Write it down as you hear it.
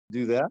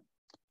do that.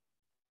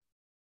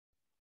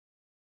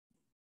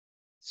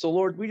 So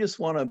Lord, we just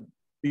want to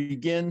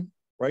begin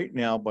right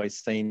now by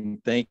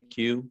saying thank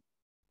you.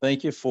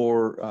 Thank you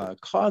for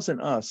causing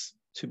us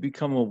to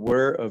become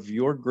aware of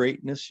your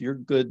greatness, your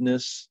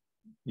goodness,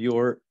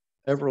 your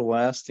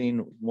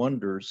everlasting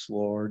wonders,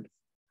 Lord.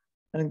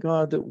 And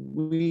God, that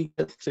we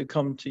get to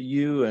come to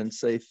you and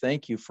say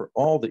thank you for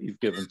all that you've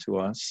given to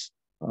us.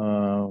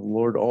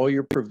 Lord, all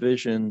your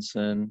provisions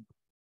and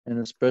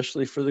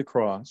especially for the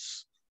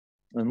cross.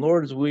 And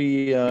Lord, as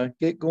we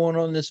get going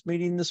on this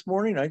meeting this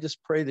morning, I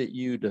just pray that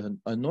you'd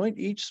anoint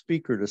each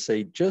speaker to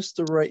say just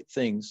the right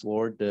things,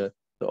 Lord, to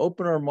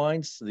open our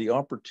minds to the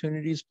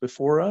opportunities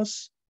before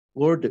us.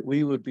 Lord, that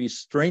we would be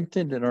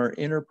strengthened in our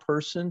inner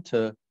person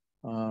to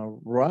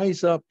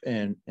rise up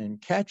and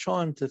catch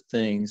on to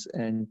things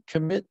and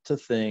commit to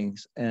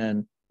things.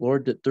 And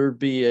Lord, that there'd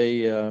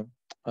be a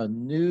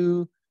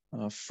new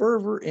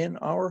fervor in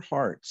our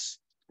hearts,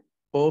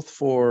 both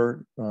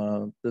for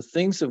the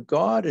things of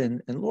God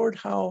and Lord,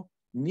 how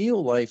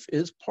NeoLife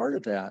is part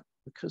of that,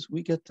 because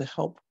we get to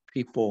help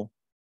people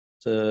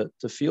to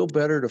feel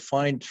better, to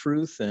find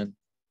truth, and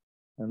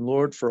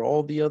Lord, for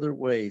all the other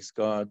ways,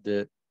 God,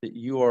 that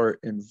you are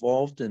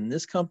involved in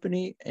this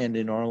company and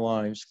in our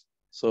lives.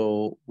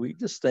 So we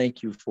just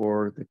thank you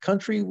for the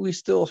country we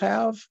still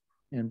have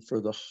and for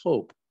the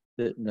hope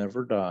that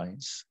never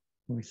dies.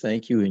 We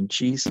thank you in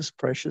Jesus'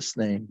 precious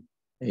name.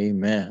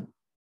 Amen.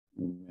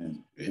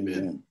 Amen.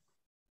 Amen.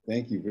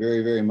 Thank you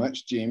very, very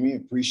much, Jamie.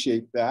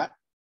 Appreciate that.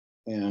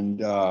 And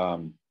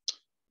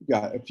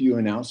got a few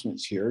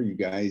announcements here, you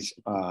guys.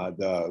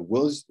 The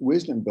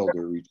Wisdom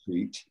Builder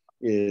Retreat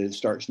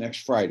starts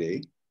next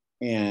Friday.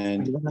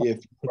 And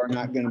if you are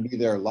not going to be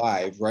there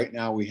live, right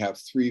now we have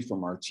 3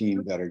 from our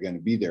team that are going to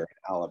be there in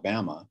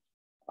Alabama.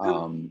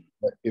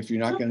 But if you're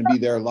not going to be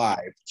there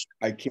live,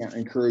 I can't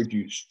encourage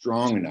you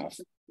strong enough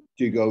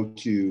to go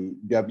to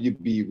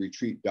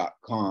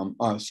wbretreat.com,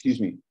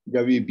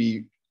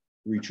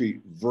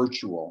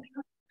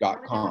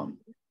 wbretreatvirtual.com,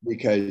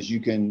 because you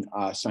can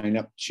sign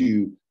up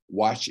to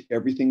watch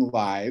everything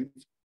live,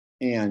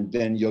 and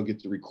then you'll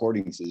get the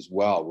recordings as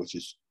well, which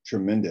is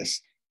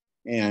tremendous.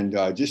 And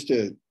just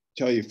to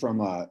tell you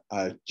from a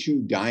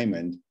 2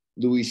 diamond,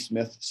 Louis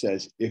Smith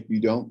says, if you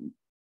don't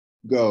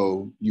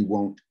go, you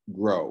won't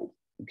grow.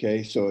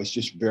 Okay, so it's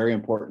just very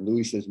important.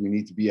 Louis says we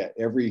need to be at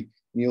every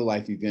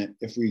NeoLife event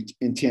if we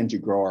intend to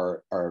grow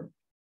our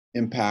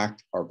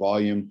impact, our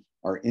volume,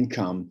 our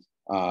income,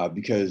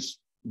 because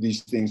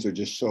these things are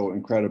just so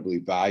incredibly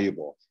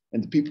valuable.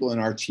 And the people in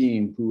our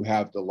team who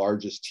have the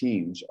largest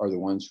teams are the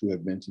ones who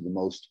have been to the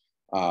most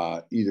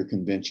either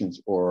conventions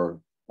or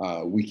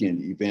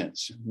weekend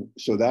events.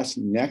 So that's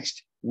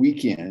next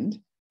weekend.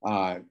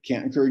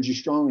 Can't encourage you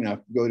strong enough.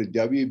 Go to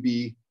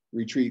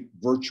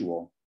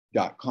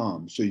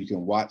wbretreatvirtual.com so you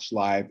can watch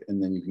live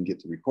and then you can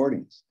get the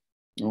recordings.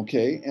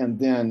 Okay, and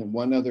then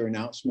one other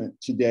announcement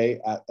today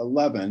at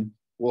 11,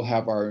 we'll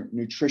have our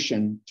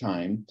nutrition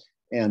time,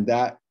 and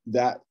that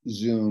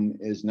Zoom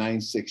is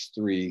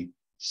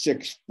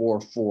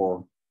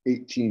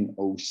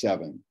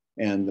 963-644-1807,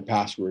 and the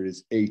password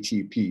is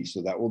ATP.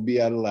 So that will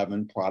be at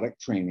 11,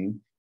 product training.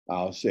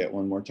 I'll say it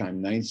one more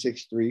time,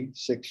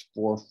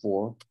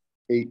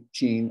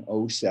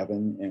 963-644-1807,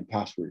 and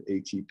password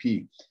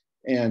ATP.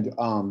 And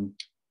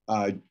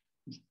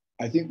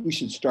I think we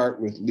should start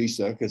with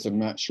Lisa, because I'm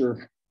not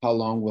sure how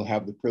long we'll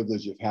have the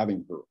privilege of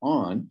having her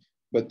on,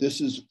 but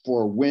this is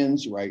for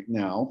wins right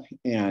now.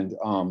 And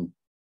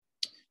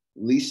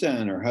Lisa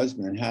and her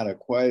husband had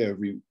quite a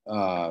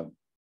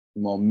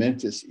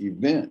momentous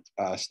event,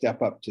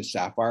 Step Up to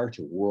Sapphire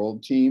to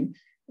World Team,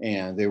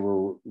 and they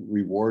were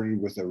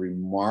rewarded with a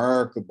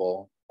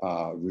remarkable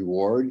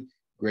reward,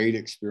 great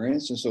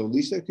experience. And so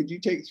Lisa, could you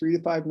take 3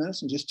 to 5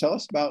 minutes and just tell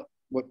us about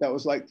what that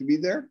was like to be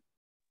there?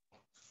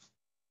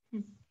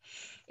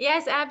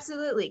 Yes,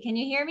 absolutely. Can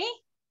you hear me?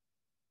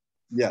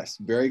 Yes,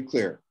 very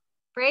clear.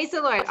 Praise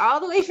the Lord, all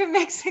the way from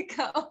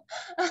Mexico.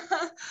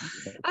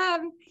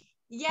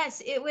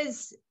 Yes,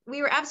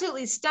 we were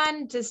absolutely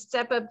stunned to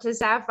step up to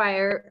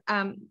Sapphire.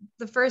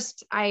 The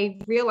first I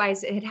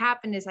realized it had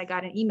happened is I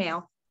got an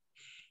email,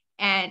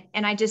 and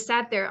I just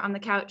sat there on the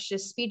couch,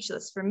 just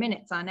speechless for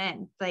minutes on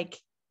end. Like,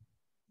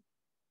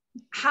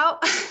 how,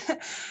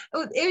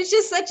 it was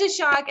just such a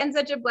shock and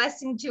such a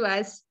blessing to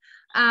us.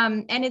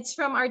 And it's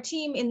from our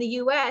team in the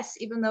US,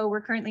 even though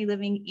we're currently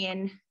living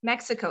in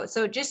Mexico.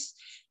 So it just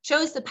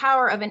shows the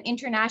power of an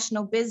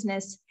international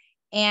business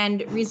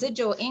and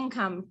residual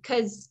income,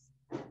 because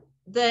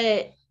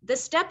the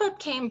step up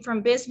came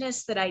from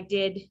business that I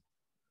did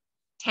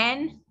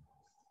 10,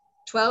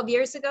 12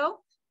 years ago,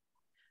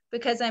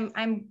 because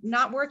I'm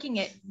not working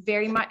it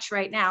very much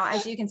right now.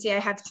 As you can see, I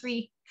have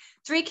three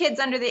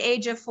kids under the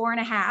age of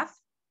 4.5.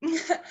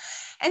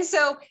 And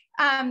so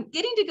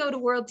getting to go to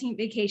World Team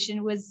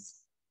Vacation was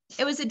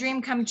a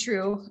dream come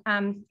true.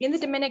 In the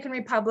Dominican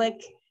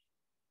Republic,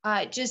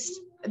 just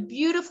a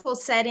beautiful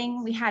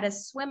setting. We had a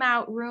swim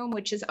out room,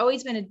 which has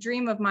always been a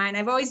dream of mine.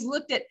 I've always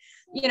looked at,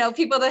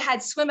 people that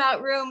had swim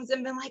out rooms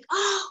and been like,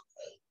 oh,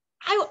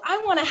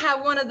 I want to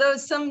have one of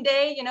those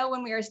someday, you know,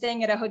 when we were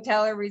staying at a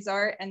hotel or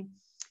resort,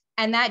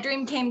 and that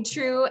dream came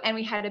true, and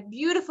we had a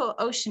beautiful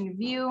ocean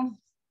view.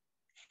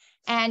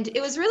 And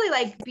it was really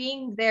like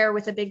being there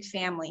with a big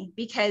family,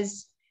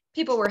 because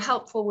people were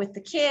helpful with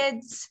the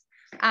kids,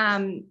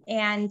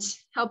 and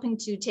helping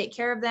to take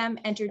care of them,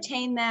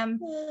 entertain them,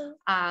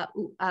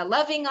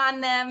 loving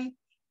on them.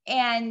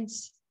 And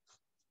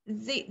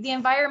the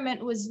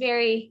environment was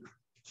very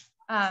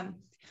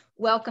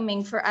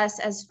welcoming for us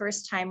as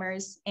first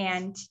timers.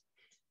 And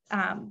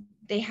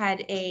they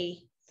had a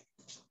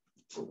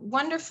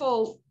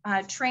wonderful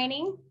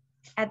training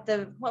at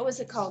the, what was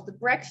it called? The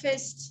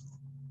breakfast.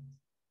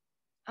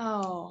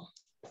 Oh,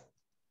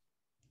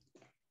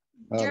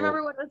 do you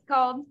remember what it was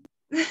called,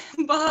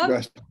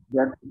 Bob?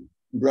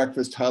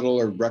 Breakfast huddle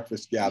or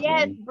breakfast gathering.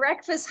 Yes,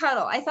 breakfast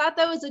huddle. I thought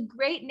that was a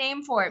great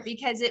name for it,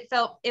 because it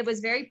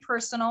was very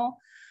personal.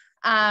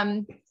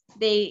 Kendra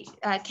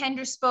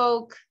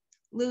spoke,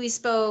 Louis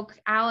spoke,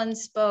 Alan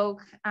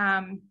spoke.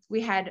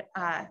 We had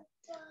a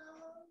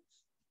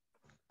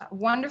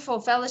wonderful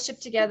fellowship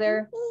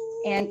together.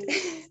 And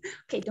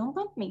okay, don't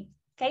bump me.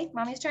 Okay,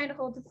 mommy's trying to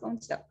hold the phone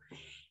still.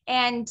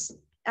 And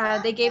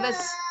they gave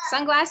us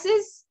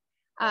sunglasses.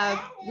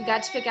 We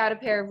got to pick out a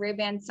pair of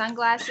Ray-Ban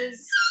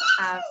sunglasses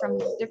from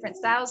different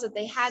styles that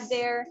they had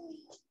there.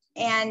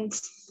 And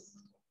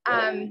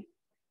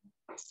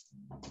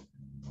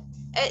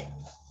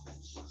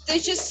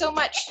there's just so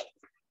much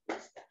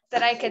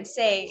that I could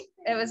say.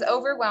 It was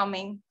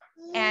overwhelming.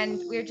 And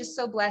we're just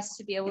so blessed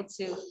to be able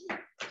to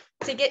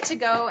get to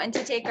go and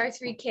to take our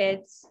 3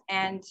 kids,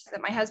 and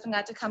that my husband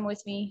got to come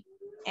with me.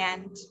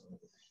 And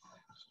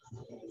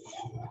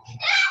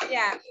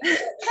yeah.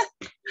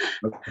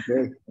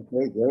 Okay,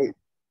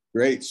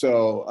 great.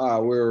 So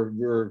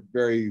we're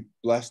very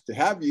blessed to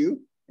have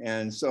you,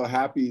 and so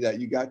happy that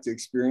you got to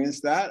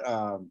experience that.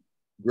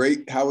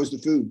 Great. How was the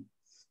food?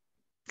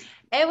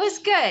 It was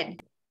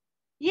good.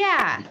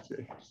 Yeah.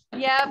 Okay.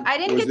 Yeah. I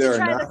didn't get to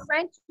try the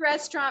French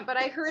restaurant, but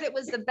I heard it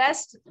was the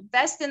best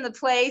in the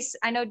place.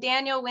 I know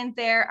Daniel went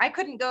there. I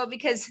couldn't go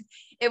because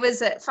it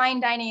was a fine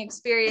dining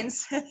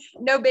experience.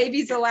 No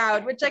babies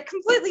allowed, which I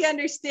completely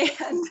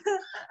understand.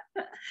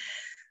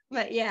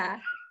 But yeah.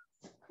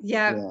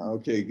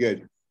 Okay,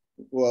 good.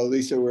 Well,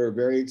 Lisa, we're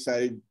very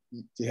excited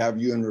to have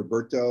you and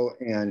Roberto,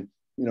 and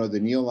you know, the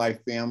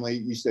NeoLife family.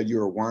 You said you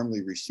were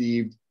warmly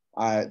received.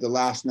 The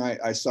last night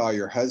I saw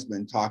your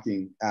husband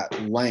talking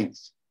at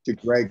length to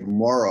Greg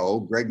Morrow.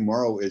 Greg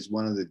Morrow is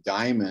one of the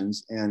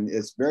diamonds, and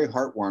it's very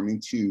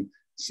heartwarming to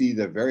see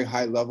the very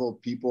high level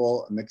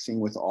people mixing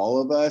with all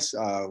of us.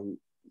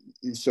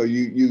 So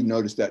you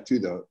noticed that too,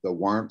 the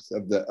warmth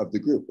of the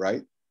group,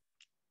 right?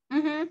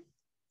 Mm-hmm.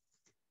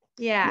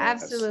 Yeah,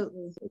 yes.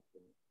 Absolutely.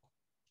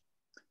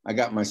 I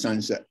got my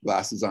sunset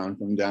glasses on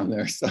from down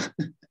there. So,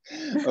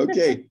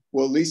 okay.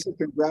 Well, Lisa,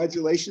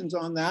 congratulations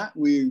on that.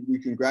 We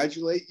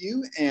congratulate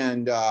you,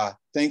 and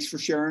thanks for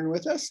sharing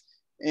with us.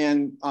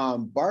 And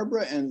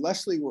Barbara and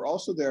Leslie were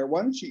also there.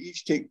 Why don't you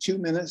each take 2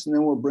 minutes, and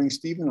then we'll bring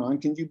Stephen on.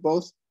 Can you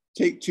both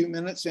take 2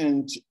 minutes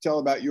and tell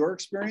about your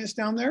experience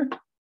down there?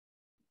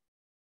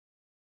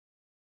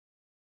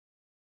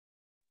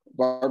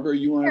 Barbara,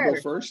 you want to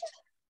go first?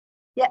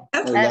 Yeah.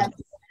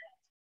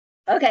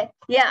 Okay.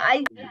 Yeah,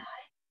 I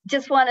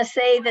just want to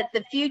say that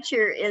the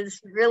future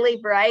is really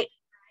bright.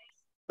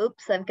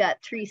 Oops, I've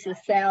got Teresa's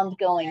sound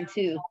going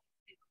too.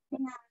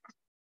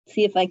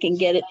 See if I can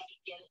get it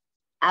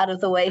out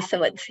of the way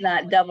so it's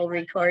not double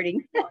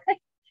recording.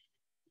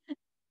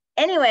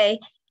 Anyway,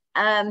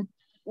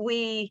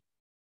 we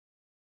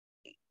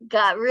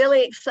got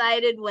really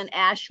excited when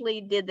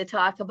Ashley did the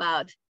talk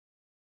about,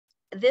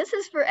 this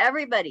is for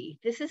everybody.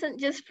 This isn't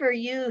just for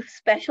you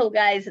special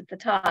guys at the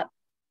top.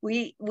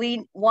 We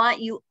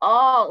want you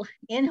all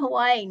in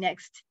Hawaii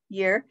next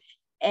year.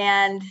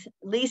 And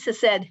Lisa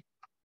said,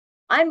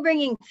 I'm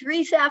bringing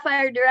 3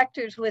 Sapphire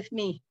directors with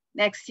me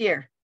next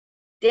year.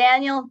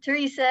 Daniel,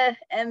 Teresa,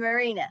 and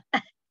Marina.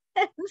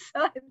 And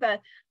so I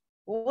thought,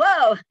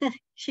 whoa,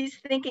 she's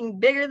thinking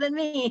bigger than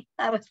me.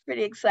 I was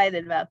pretty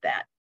excited about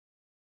that.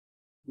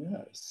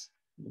 Yes.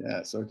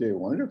 Okay,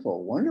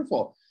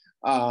 wonderful.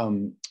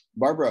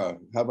 Barbara,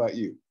 how about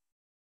you?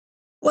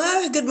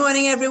 Well, good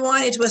morning,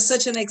 everyone. It was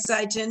such an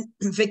exciting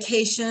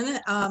vacation.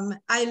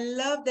 I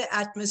love the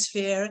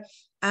atmosphere,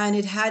 and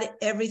it had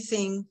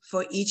everything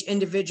for each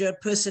individual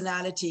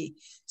personality.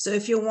 So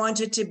if you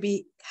wanted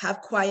to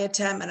have quiet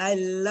time, and I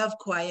love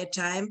quiet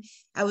time,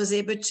 I was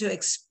able to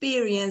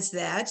experience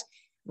that.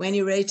 When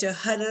you're ready to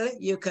huddle,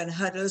 you can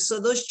huddle. So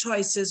those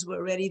choices were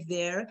already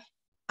there.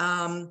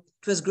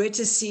 It was great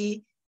to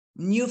see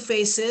new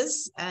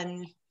faces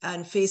and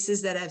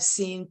faces that I've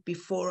seen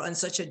before on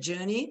such a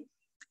journey.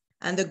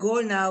 And the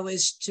goal now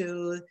is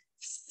to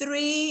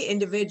 3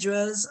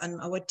 individuals on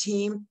our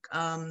team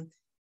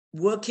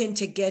working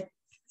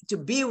to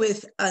be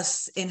with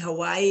us in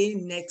Hawaii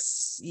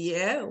next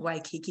year,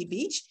 Waikiki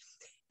Beach.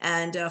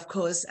 And of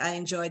course, I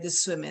enjoy the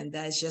swimming.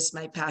 That's just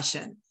my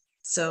passion.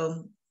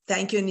 So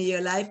thank you,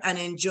 NeoLife, and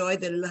enjoy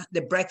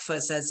the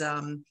breakfast, as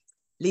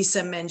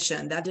Lisa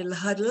mentioned. That little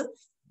huddle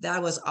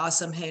that was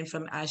awesome hearing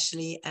from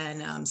Ashley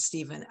and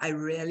Stephen.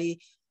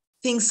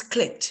 Things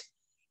clicked,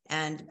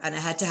 and I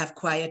had to have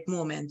quiet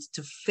moments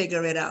to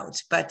figure it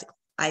out, but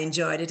I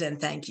enjoyed it,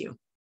 and thank you.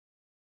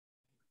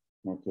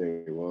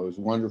 Okay, well, it was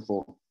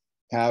wonderful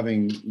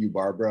having you,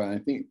 Barbara. And I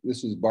think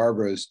this is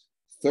Barbara's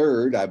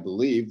third, I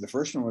believe. The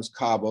first one was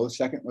Cabo.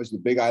 Second was the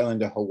Big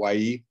Island of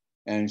Hawaii.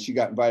 And she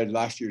got invited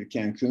last year to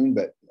Cancun,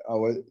 but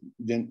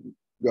didn't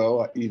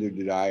go, either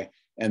did I.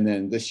 And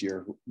then this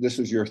year, this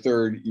was your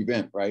third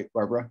event, right,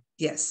 Barbara?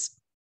 Yes.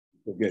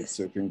 So good. Yes.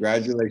 So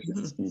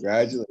congratulations.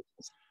 Congratulations.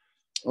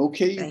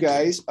 Okay, you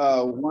guys,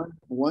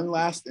 one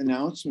last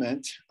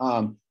announcement.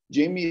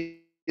 Jamie,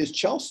 is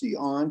Chelsea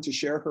on to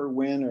share her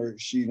win, or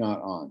is she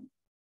not on?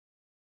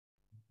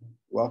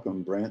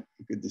 Welcome, Brent.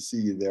 Good to see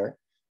you there.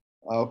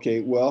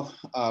 Okay, well,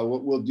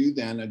 what we'll do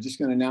then, I'm just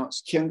going to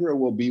announce Kendra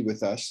will be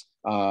with us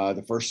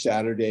the first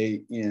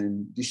Saturday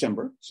in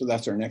December. So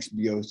that's our next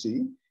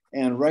BOC.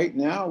 And right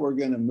now we're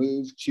going to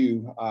move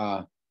to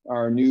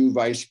our new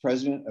Vice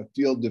President of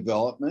Field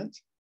Development,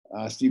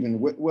 Stephen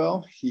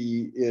Whitwell.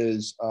 He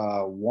is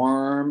a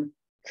warm,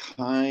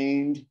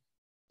 kind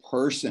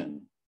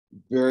person,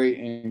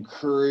 very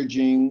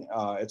encouraging.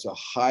 It's a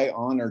high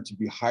honor to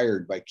be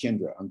hired by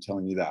Kendra. I'm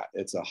telling you that.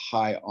 It's a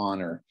high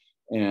honor.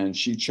 And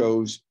she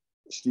chose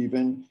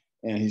Stephen,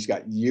 and he's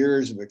got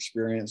years of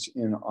experience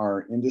in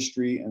our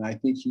industry. And I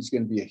think he's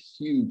going to be a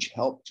huge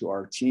help to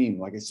our team.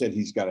 Like I said,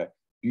 he's got a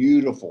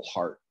beautiful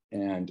heart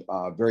and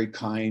very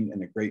kind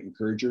and a great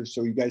encourager.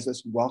 So you guys,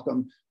 let's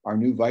welcome our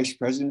new Vice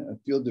President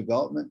of Field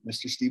Development,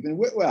 Mr. Stephen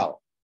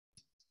Whitwell.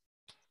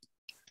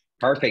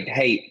 Perfect.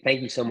 Hey,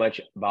 thank you so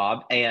much,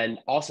 Bob. And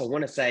also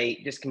want to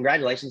say just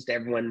congratulations to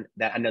everyone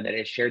that I know that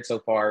has shared so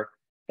far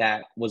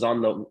that was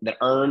on that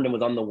earned and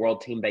was on the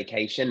World Team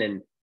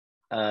Vacation.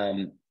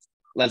 And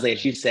Leslie,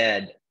 as you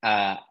said,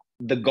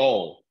 the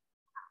goal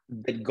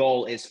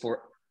is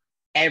for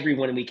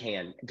everyone we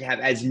can to have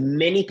as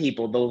many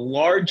people, the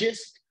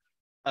largest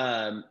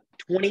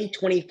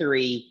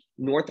 2023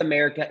 North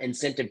America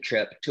incentive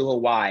trip to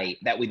Hawaii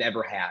that we've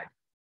ever had.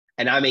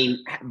 And I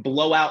mean,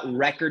 blow out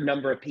record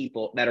number of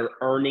people that are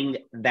earning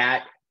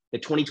the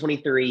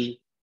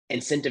 2023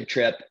 incentive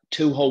trip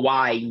to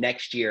Hawaii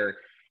next year.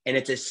 And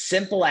it's as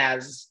simple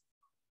as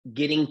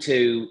getting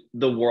to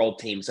the world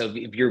team. So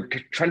if you're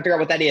trying to figure out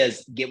what that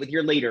is, get with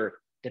your leader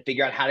to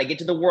figure out how to get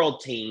to the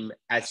world team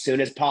as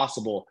soon as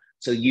possible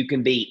so you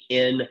can be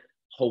in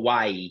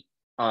Hawaii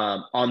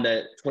on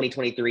the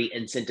 2023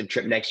 incentive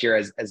trip next year.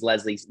 As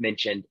Leslie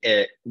mentioned,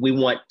 we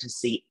want to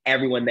see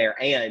everyone there.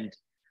 And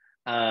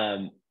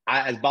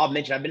as Bob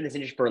mentioned, I've been in this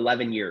industry for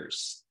 11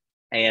 years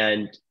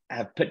and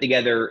have put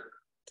together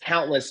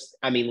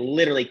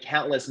literally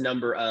countless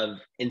number of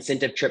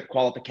incentive trip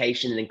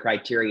qualifications and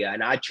criteria.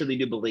 And I truly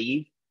do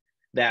believe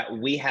that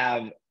we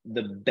have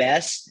the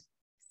best,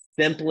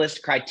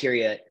 simplest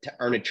criteria to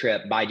earn a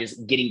trip by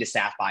just getting to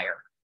Sapphire.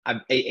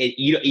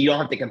 You don't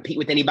have to compete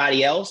with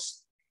anybody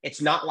else.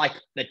 It's not like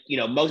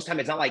most time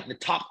it's not like the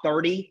top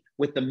 30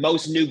 with the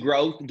most new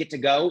growth get to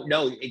go.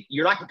 No,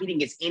 you're not competing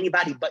against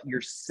anybody but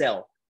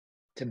yourself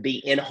to be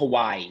in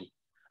Hawaii.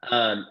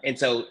 And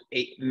so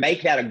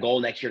make that a goal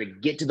next year to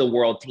get to the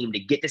world team, to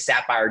get to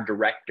Sapphire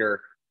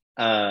Director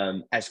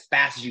as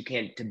fast as you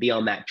can to be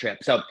on that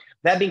trip. So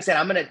that being said,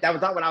 that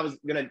was not what I was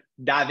going to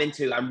dive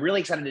into. I'm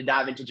really excited to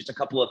dive into just a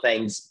couple of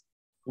things.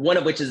 One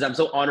of which is I'm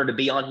so honored to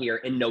be on here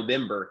in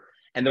November.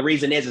 And the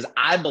reason is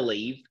I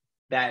believe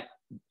that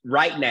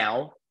right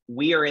now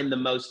we are in the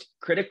most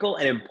critical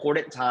and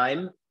important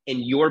time in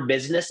your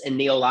business and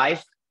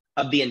NeoLife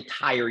of the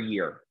entire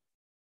year.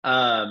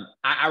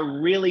 I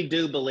really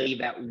do believe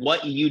that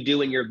what you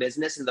do in your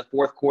business in the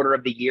fourth quarter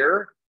of the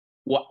year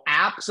will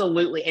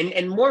absolutely,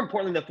 and more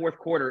importantly, the fourth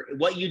quarter,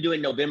 what you do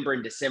in November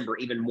and December,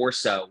 even more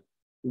so,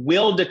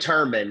 will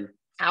determine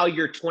how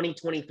your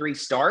 2023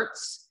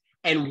 starts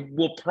and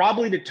will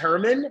probably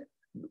determine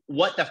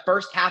what the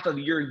first half of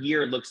your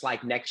year looks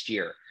like next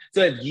year.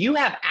 So if you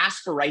have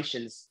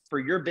aspirations for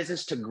your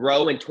business to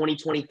grow in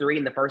 2023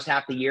 in the first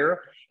half of the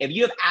year, if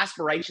you have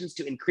aspirations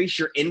to increase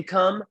your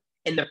income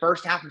in the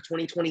first half of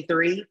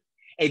 2023,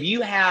 if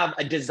you have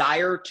a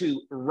desire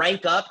to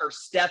rank up or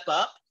step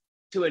up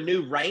to a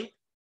new rank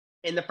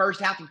in the first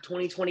half of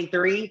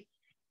 2023,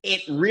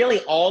 it really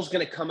all is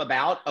going to come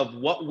about of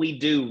what we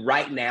do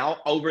right now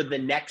over the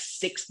next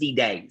 60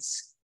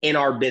 days in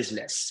our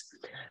business.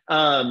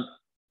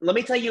 Let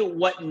me tell you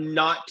what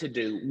not to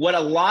do. What a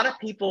lot of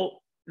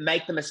people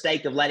make the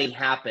mistake of letting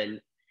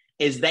happen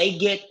is they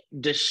get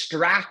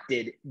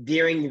distracted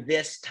during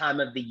this time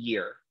of the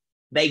year.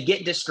 They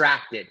get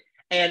distracted.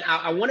 And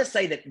I want to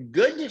say that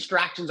good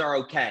distractions are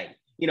okay.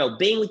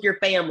 Being with your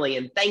family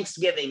and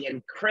Thanksgiving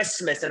and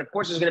Christmas. And of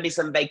course, there's going to be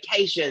some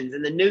vacations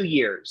and the New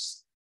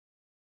Year's.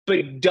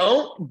 But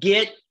don't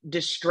get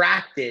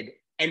distracted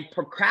and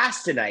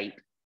procrastinate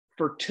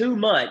for 2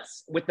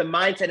 months with the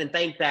mindset and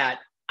think that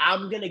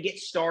I'm going to get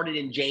started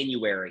in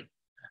January.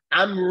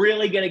 I'm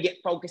really going to get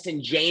focused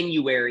in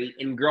January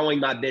in growing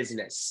my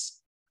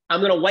business. I'm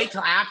going to wait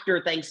till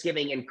after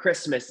Thanksgiving and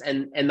Christmas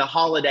and the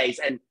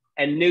holidays and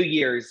and New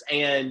Year's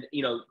and,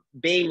 you know,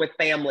 being with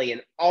family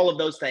and all of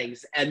those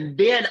things. And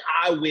then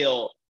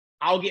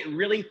I'll get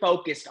really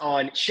focused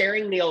on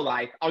sharing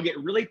NeoLife. I'll get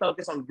really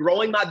focused on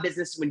growing my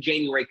business when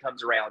January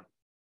comes around.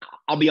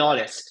 I'll be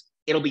honest,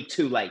 it'll be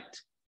too late,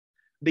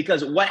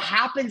 because what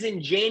happens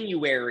in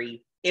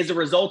January is a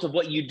result of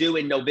what you do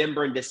in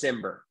November and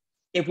December.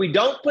 If we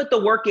don't put the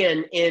work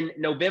in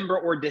November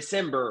or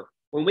December,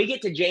 when we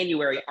get to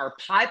January, our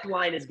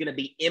pipeline is going to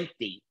be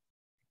empty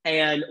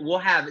and we'll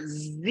have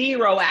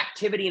zero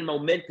activity and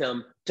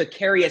momentum to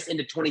carry us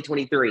into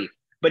 2023.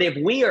 But if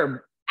we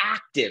are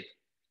active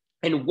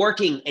and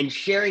working and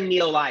sharing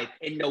NeoLife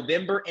in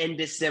November and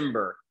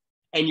December,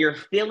 and you're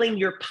filling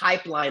your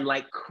pipeline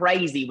like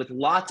crazy with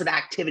lots of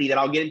activity that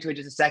I'll get into in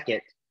just a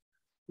second,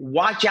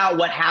 watch out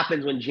what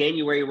happens when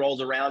January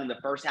rolls around in the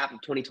first half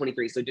of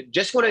 2023. So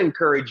just want to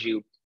encourage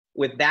you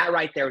with that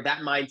right there, with that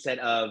mindset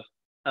of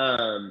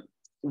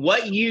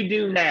what you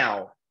do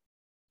now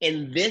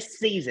in this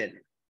season,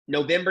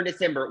 November,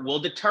 December, will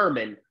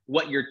determine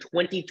what your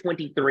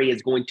 2023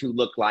 is going to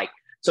look like.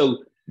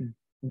 So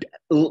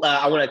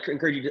I want to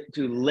encourage you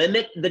to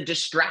limit the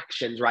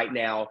distractions right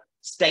now,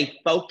 stay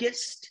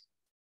focused,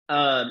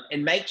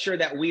 and make sure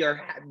that we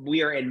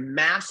are in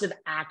massive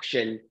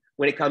action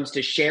when it comes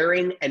to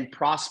sharing and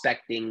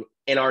prospecting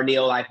in our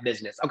NeoLife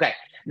business. Okay,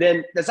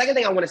 then the second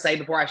thing I want to say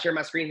before I share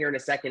my screen here in a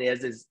second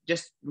is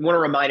just want to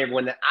remind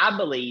everyone that I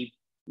believe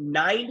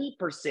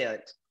 90%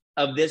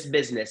 of this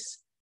business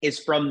is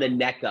from the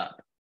neck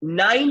up.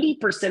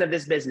 90% of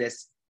this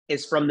business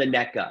is from the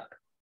neck up.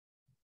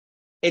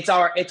 It's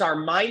our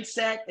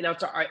mindset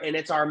and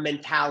it's our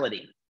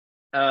mentality.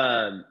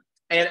 And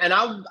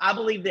I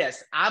believe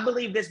this. I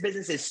believe this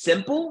business is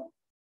simple,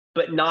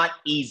 but not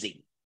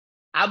easy.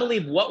 I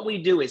believe what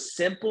we do is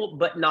simple,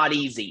 but not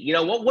easy. You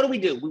know, what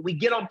do? We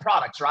get on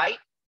products, right?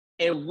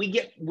 And we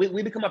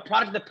become a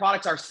product of the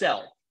products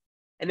ourselves.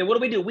 And then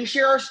what do? We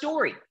share our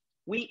story.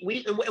 When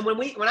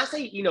I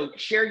say, you know,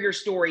 share your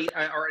story,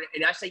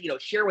 and I say, you know,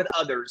 share with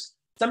others,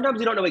 sometimes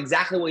we don't know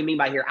exactly what we mean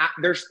by here.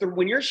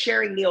 When you're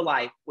sharing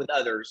NeoLife with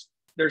others,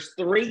 there's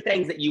three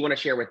things that you want to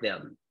share with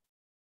them.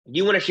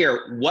 You want to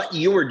share what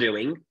you are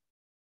doing,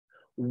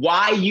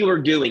 why you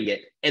are doing it,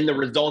 and the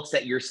results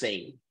that you're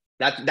seeing.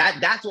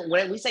 That's what,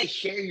 when we say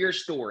share your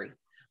story,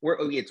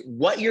 it's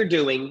what you're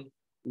doing,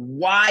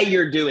 why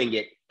you're doing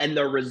it, and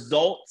the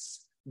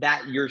results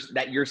that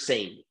you're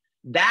seeing.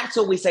 That's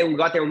what we say when we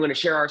go out there and we're going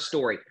to share our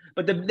story.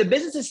 But the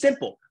business is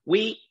simple.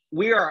 We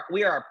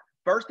are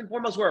first and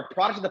foremost, we're a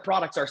product of the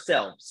products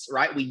ourselves,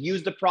 right? We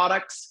use the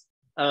products,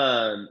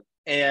 and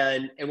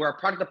we're a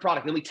product of the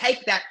product. And we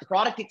take that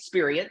product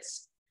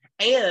experience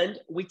and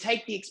we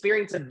take the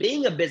experience of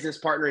being a business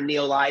partner in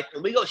NeoLife,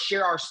 and we go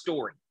share our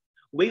story.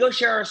 We go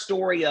share our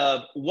story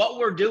of what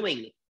we're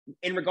doing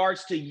in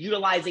regards to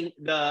utilizing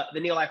the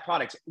NeoLife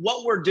products,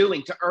 what we're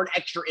doing to earn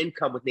extra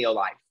income with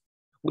NeoLife.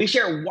 We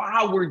share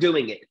why we're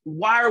doing it.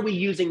 Why are we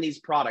using these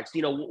products?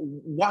 You know,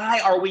 why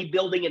are we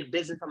building a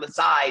business on the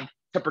side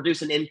to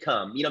produce an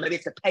income? You know, maybe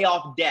it's to pay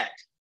off debt.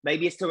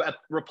 Maybe it's to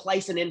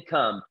replace an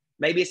income.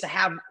 Maybe it's to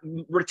have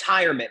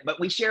retirement. But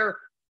we share,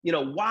 you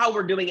know, why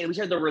we're doing it. We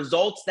share the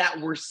results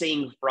that we're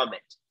seeing from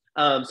it.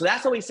 So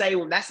that's what we say.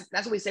 That's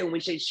what we say when we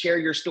say share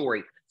your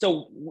story.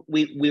 So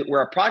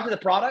we're a product of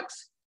the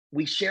products.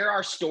 We share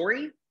our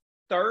story.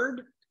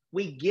 Third,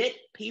 we get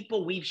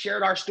people we've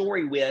shared our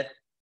story with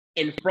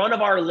in front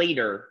of our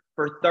leader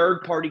for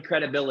third-party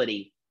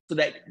credibility, so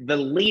that the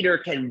leader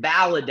can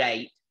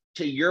validate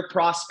to your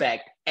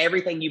prospect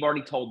everything you've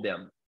already told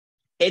them.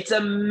 It's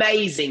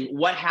amazing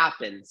what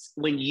happens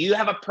when you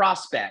have a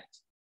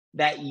prospect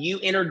that you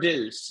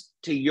introduce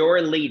to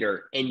your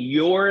leader, and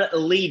your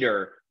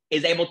leader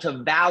is able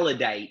to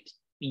validate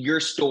your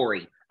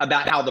story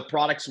about how the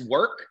products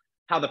work,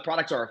 how the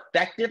products are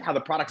effective, how the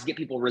products get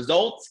people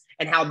results,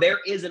 and how there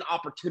is an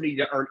opportunity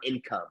to earn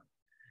income.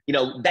 You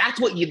know, that's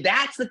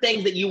the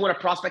things that you want to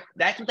prospect.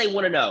 That's what they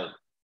want to know.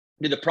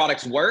 Do the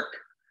products work?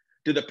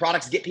 Do the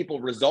products get people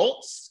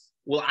results?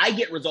 Will I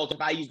get results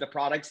if I use the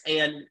products?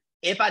 And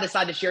if I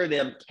decide to share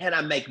them, can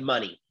I make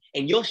money?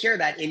 And you'll share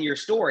that in your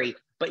story,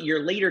 but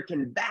your leader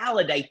can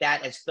validate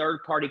that as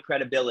third-party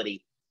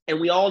credibility. And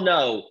we all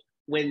know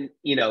when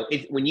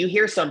you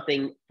hear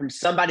something from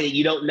somebody that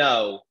you don't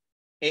know,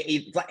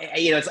 it's like,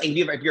 you know, it's like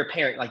if you're a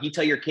parent, like you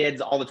tell your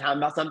kids all the time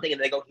about something and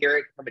they go hear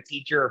it from a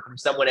teacher or from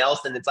someone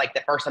else, and it's like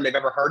the first time they've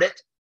ever heard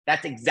it.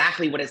 That's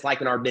exactly what it's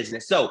like in our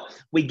business. So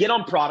we get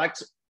on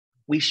products,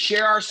 we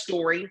share our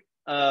story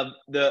of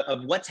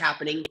what's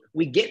happening.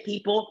 We get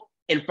people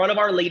in front of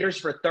our leaders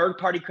for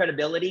third-party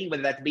credibility,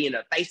 whether that's be in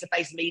a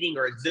face-to-face meeting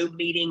or a Zoom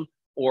meeting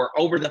or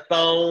over the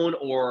phone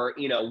or,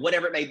 you know,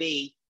 whatever it may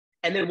be.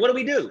 And then what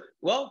do?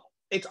 Well,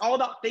 it's all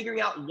about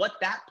figuring out what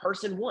that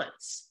person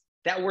wants.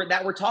 That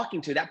we're talking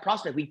to, that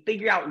prospect. We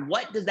figure out,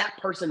 what does that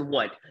person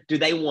want? Do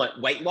they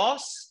want weight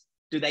loss?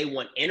 Do they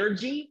want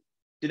energy?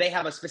 Do they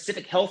have a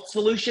specific health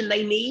solution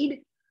they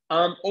need?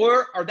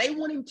 Or are they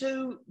wanting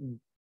to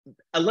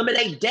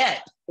eliminate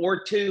debt,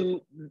 or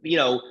to, you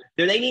know,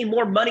 do they need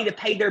more money to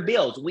pay their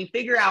bills? We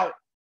figure out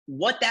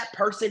what that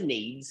person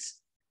needs,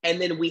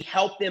 and then we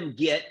help them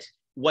get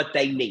what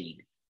they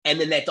need. And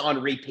then that's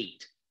on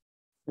repeat.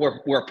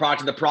 We're a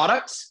product of the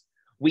products.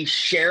 We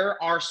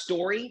share our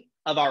story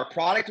of our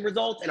product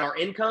results and our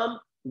income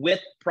with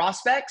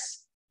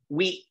prospects.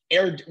 We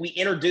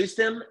introduce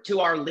them to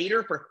our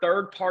leader for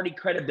third-party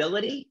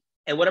credibility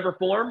in whatever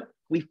form.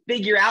 We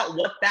figure out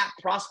what that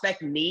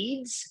prospect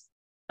needs,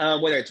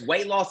 whether it's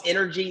weight loss,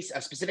 energy,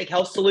 a specific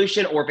health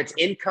solution, or if it's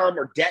income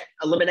or debt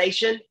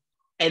elimination.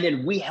 And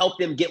then we help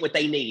them get what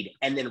they need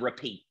and then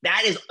repeat.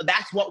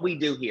 That's what we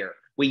do here.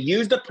 We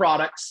use the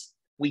products.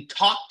 We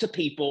talk to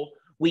people.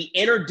 We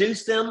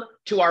introduce them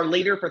to our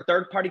leader for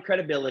third-party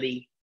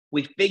credibility.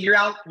 We figure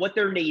out what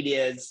their need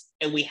is,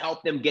 and we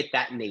help them get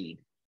that need.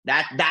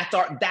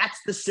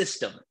 That's the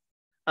system.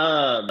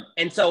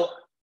 And so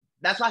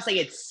that's why I say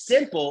it's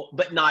simple,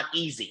 but not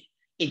easy.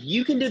 If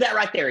you can do that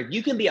right there, if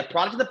you can be a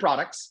product of the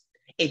products,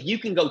 if you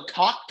can go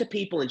talk to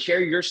people and share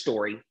your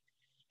story,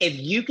 if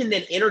you can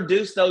then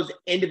introduce those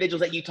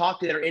individuals that you talk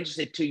to that are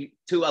interested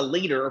to a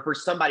leader or for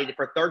somebody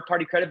for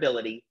third-party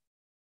credibility,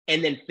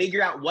 and then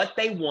figure out what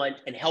they want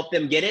and help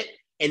them get it,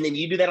 and then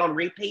you do that on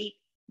repeat,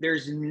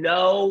 there's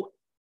no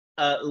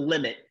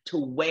limit to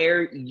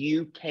where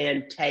you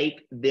can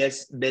take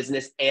this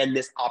business and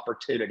this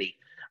opportunity.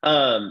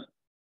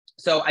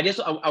 So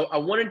I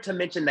wanted to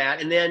mention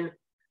that, and then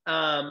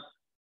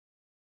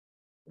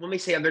let me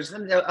see. There's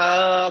something.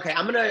 Okay,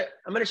 I'm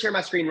gonna share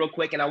my screen real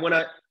quick, and I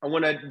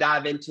wanna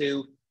dive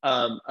into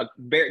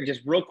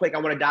just real quick. I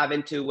want to dive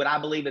into what I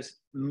believe is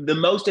the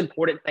most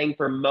important thing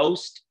for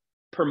most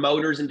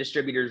promoters and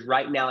distributors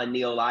right now in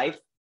NeoLife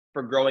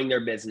for growing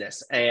their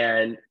business.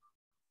 And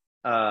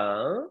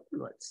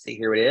let's see,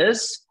 here it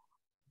is.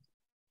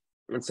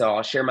 And so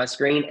I'll share my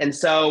screen. And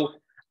so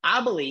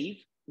I believe,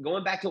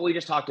 going back to what we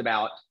just talked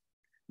about,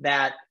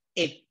 that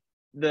if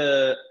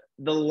the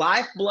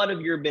lifeblood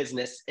of your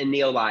business in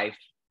NeoLife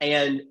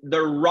and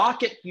the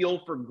rocket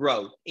fuel for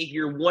growth, if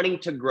you're wanting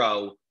to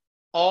grow,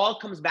 all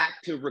comes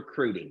back to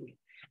recruiting.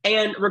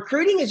 And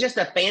recruiting is just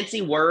a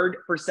fancy word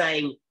for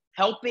saying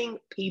helping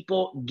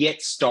people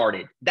get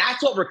started.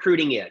 That's what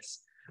recruiting is.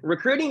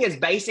 Recruiting is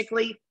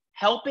basically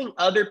helping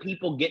other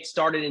people get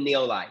started in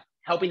NeoLife,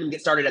 helping them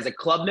get started as a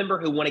club member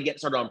who want to get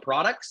started on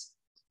products,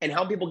 and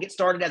help people get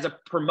started as a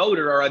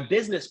promoter or a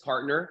business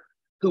partner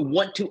who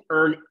want to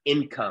earn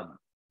income.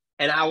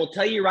 And I will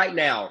tell you right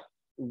now,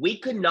 we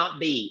could not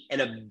be in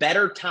a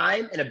better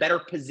time and a better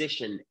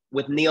position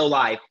with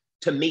NeoLife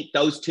to meet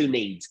those two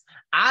needs.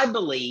 I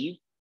believe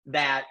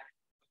that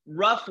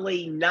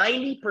roughly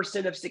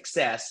 90% of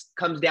success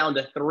comes down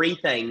to three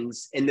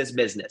things in this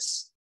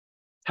business: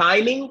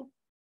 timing,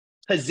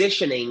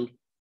 positioning,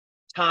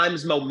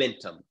 times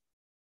momentum.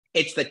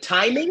 It's the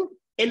timing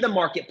in the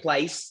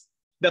marketplace,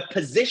 the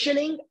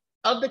positioning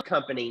of the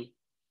company,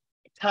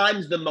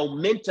 times the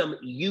momentum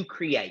you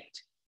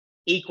create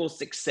equals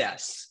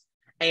success.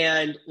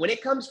 And when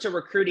it comes to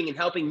recruiting and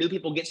helping new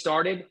people get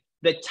started,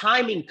 the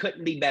timing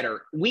couldn't be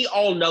better. We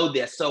all know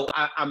this, so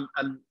I'm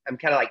kind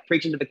of like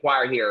preaching to the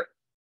choir here.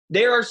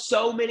 There are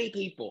so many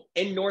people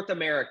in North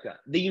America,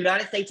 the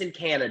United States and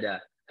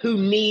Canada, who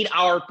need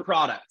our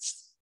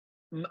products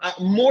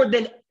more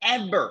than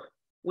ever.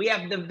 We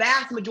have the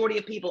vast majority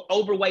of people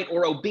overweight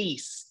or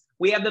obese.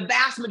 We have the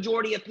vast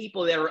majority of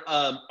people that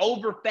are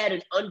overfed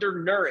and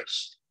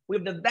undernourished. We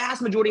have the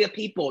vast majority of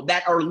people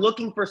that are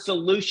looking for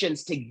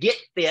solutions to get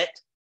fit,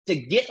 to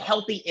get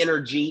healthy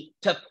energy,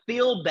 to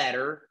feel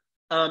better.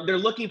 They're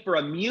looking for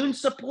immune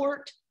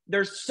support.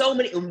 There's so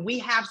many, and we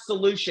have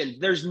solutions.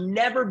 There's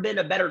never been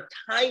a better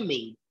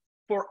timing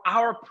for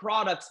our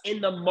products in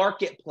the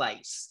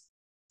marketplace.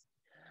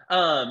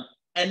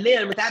 And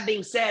then with that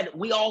being said,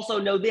 we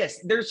also know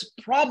this.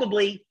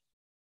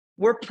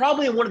 We're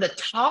probably in one of the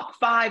top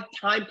 5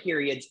 time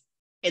periods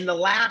in the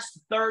last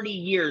 30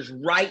 years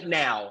right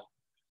now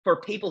for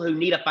people who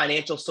need a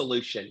financial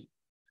solution.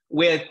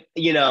 With,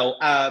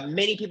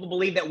 many people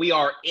believe that we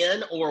are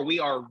in or we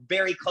are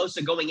very close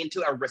to going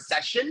into a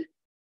recession.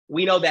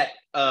 We know that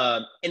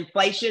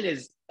inflation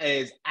is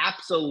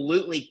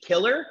absolutely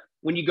killer.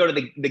 When you go to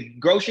the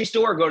grocery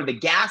store or go to the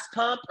gas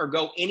pump or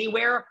go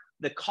anywhere,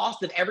 the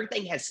cost of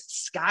everything has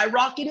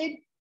skyrocketed.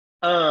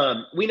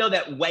 We know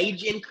that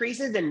wage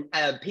increases and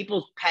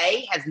people's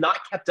pay has not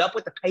kept up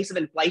with the pace of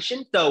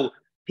inflation. So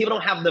people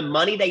don't have the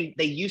money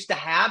they used to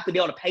have to be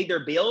able to pay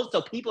their bills.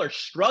 So people are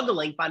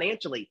struggling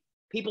financially.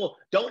 People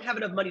don't have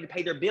enough money to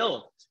pay their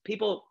bills.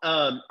 People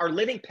are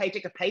living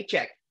paycheck to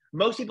paycheck.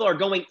 Most people are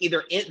going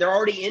they're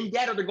already in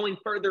debt or they're going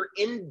further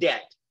in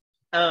debt.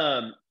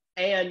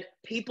 And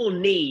people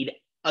need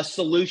a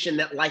solution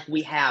that like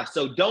we have.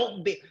 So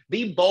don't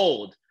be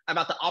bold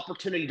about the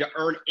opportunity to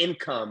earn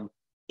income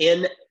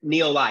in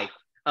NeoLife.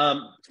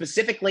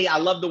 Specifically, I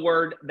love the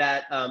word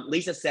that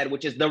Lisa said,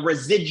 which is the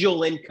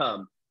residual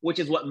income, which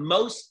is what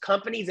most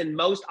companies and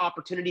most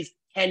opportunities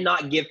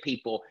cannot give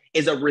people,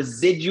 is a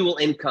residual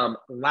income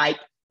like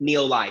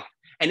NeoLife.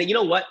 And you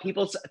know what?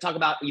 People talk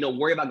about,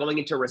 worry about going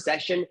into a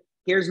recession.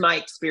 Here's my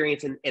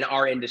experience in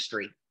our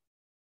industry.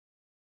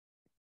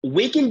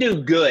 We can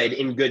do good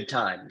in good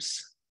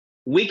times.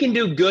 We can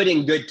do good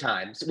in good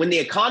times. When the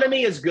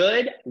economy is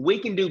good, we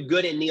can do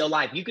good in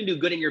NeoLife. You can do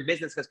good in your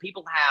business because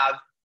people have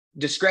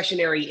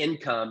discretionary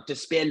income to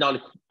spend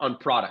on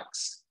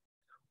products.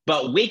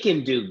 But we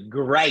can do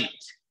great,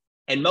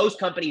 and most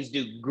companies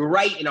do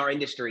great in our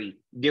industry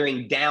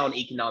during down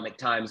economic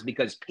times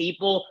because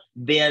people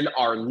then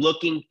are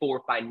looking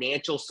for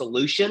financial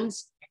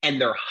solutions,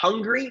 and they're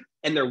hungry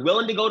and they're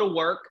willing to go to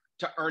work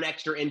to earn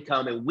extra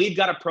income. And we've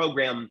got a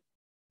program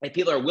and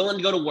people are willing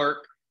to go to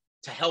work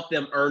to help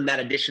them earn that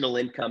additional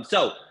income.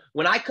 So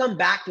when I come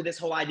back to this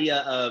whole idea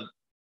of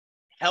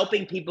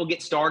helping people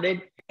get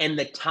started, and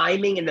the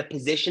timing and the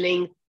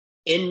positioning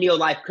in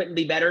NeoLife couldn't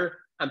be better,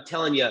 I'm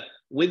telling you,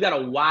 we've got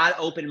a wide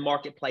open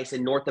marketplace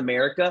in North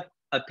America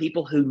of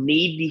people who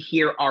need to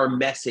hear our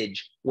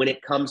message when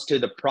it comes to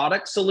the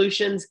product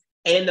solutions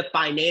and the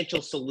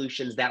financial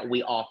solutions that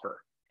we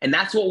offer. And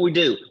that's what we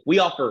do. We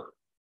offer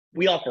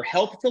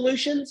health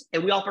solutions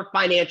and we offer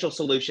financial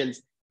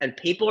solutions, and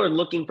people are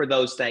looking for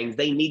those things.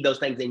 They need those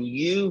things, and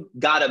you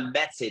got a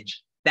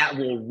message that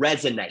will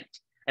resonate.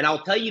 And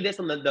I'll tell you this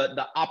on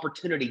the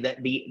opportunity,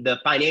 that the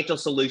financial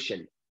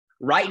solution.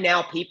 Right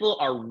now, people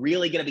are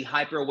really going to be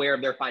hyper aware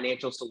of their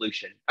financial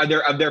solution, of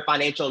their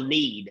financial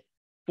need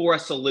for a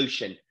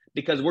solution,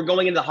 because we're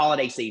going into the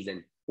holiday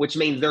season, which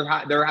means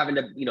they're having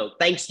to,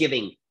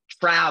 Thanksgiving,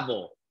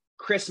 travel,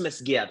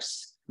 Christmas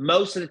gifts.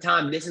 Most of the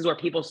time, this is where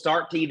people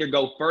start to either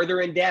go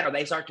further in debt or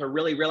they start to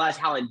really realize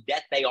how in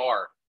debt they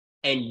are.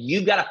 And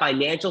you've got a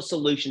financial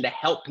solution to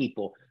help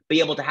people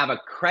be able to have a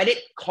credit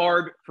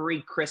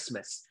card-free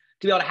Christmas,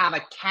 to be able to have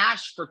a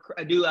cash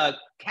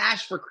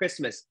for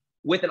Christmas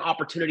with an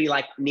opportunity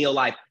like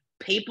NeoLife.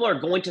 People are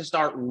going to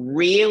start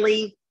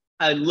really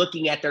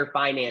looking at their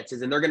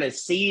finances, and they're going to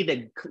see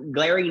the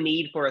glaring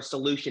need for a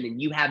solution,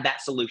 and you have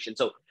that solution.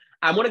 So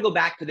I want to go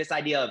back to this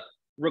idea of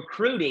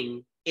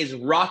recruiting is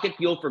rocket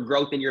fuel for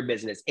growth in your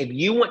business. If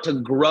you want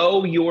to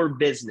grow your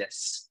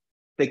business,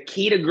 the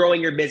key to growing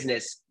your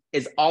business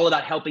is all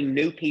about helping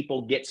new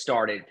people get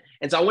started.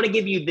 And so I want to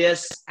give you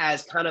this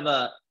as kind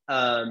of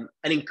an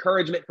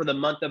encouragement for the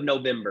month of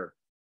November.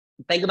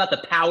 Think about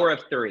the power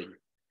of 3.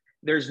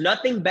 There's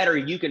nothing better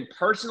you can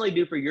personally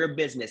do for your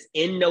business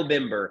in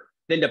November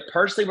than to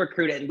personally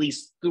recruit at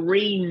least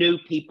 3 new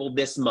people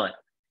this month.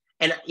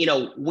 And,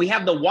 we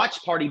have the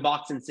watch party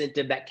box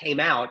incentive that came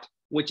out,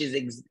 which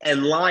is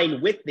in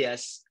line with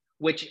this,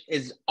 which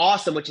is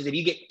awesome, which is if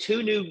you get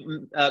 2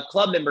 new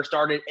club members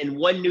started and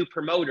 1 new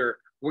promoter,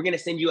 we're going to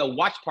send you a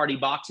watch party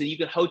box so you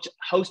can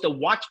host a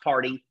watch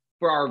party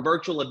for our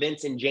virtual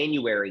events in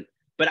January.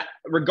 But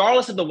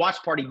regardless of the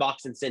watch party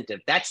box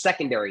incentive, that's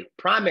secondary.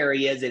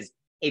 Primary is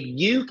if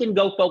you can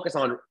go focus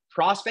on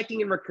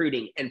prospecting and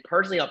recruiting and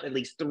personally help at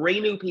least 3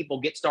 new people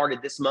get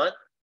started this month,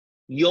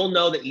 you'll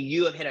know that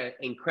you have hit an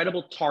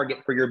incredible target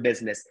for your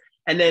business.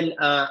 And then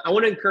I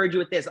want to encourage you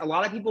with this. A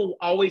lot of people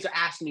always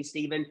ask me,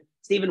 Stephen,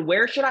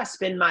 where should I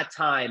spend my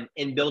time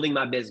in building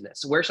my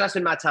business? Where should I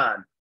spend my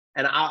time?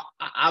 And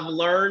I've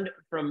learned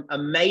from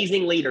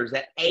amazing leaders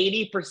that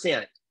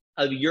 80%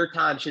 of your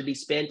time should be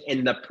spent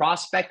in the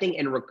prospecting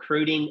and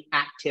recruiting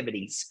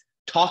activities,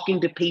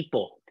 talking to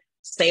people,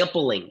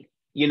 sampling,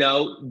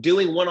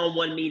 doing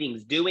one-on-one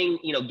meetings, getting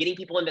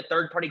people into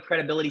third-party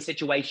credibility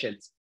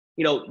situations.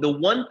 The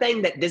one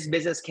thing that this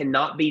business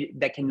cannot be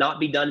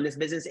done in this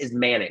business is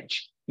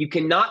manage. You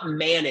cannot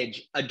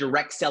manage a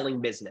direct selling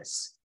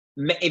business.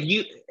 If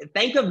you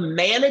think of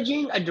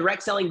managing a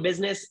direct selling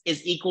business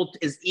is equal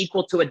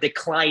to a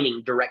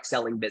declining direct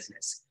selling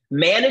business.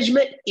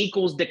 Management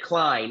equals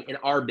decline in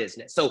our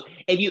business. So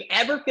if you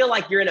ever feel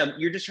like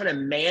you're just trying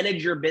to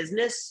manage your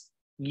business,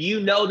 you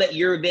know that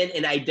you're then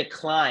in a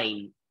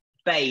decline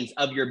phase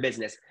of your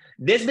business.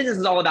 This business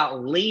is all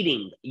about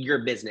leading your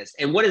business.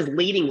 And what does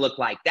leading look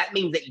like? That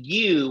means that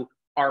you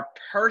are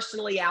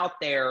personally out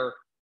there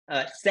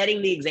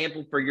setting the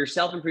example for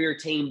yourself and for your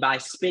team by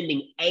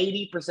spending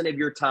 80% of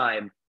your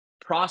time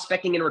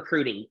prospecting and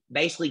recruiting,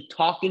 basically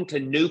talking to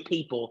new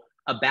people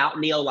about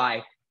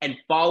NeoLife and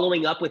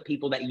following up with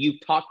people that you've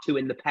talked to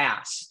in the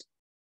past.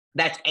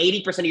 That's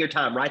 80% of your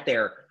time right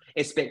there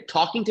is spent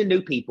talking to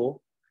new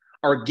people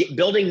or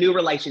building new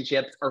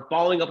relationships or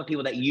following up with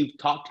people that you've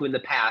talked to in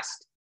the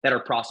past that are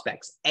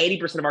prospects.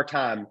 80% of our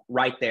time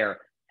right there.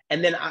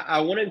 And then I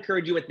want to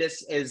encourage you with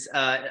this is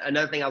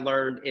another thing I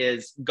learned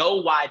is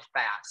go wide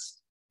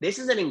fast. This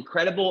is an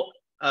incredible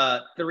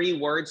 3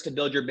 words to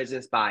build your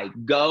business by.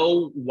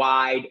 Go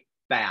wide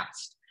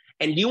fast.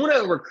 And you want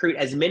to recruit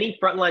as many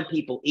frontline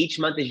people each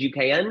month as you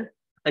can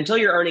until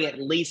you're earning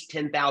at least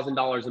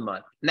 $10,000 a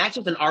month. And that's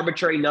just an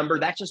arbitrary number.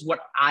 That's just what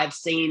I've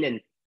seen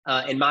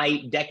in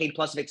my decade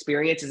plus of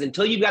experience is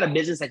until you've got a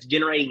business that's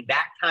generating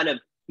that kind of,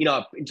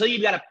 until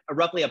you've got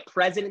roughly a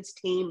president's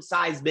team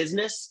size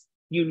business,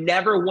 you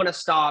never want to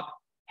stop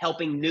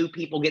helping new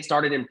people get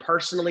started and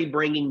personally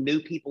bringing new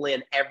people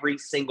in every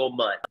single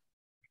month.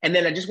 And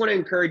then I just want to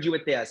encourage you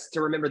with this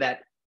to remember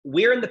that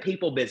we're in the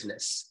people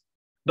business,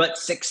 but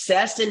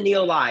success in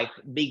NeoLife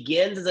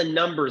begins as a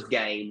numbers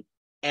game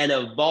and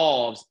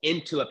evolves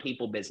into a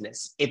people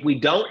business. If we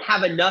don't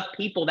have enough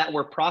people that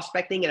we're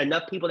prospecting and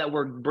enough people that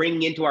we're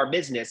bringing into our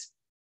business,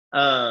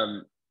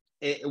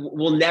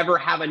 we'll never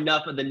have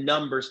enough of the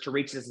numbers to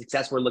reach the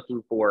success we're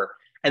looking for.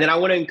 And then I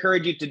want to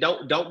encourage you to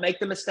don't make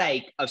the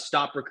mistake of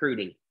stop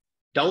recruiting.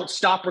 Don't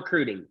stop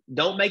recruiting.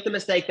 Don't make the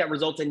mistake that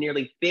results in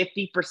nearly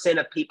 50%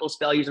 of people's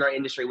failures in our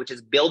industry, which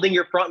is building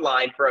your front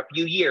line for a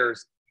few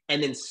years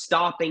and then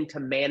stopping to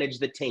manage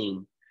the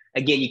team.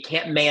 Again, you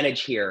can't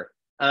manage here.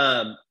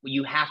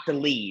 You have to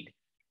lead.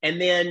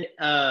 And then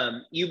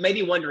you may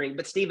be wondering,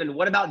 but Stephen,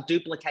 what about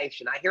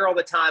duplication? I hear all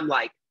the time,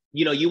 like,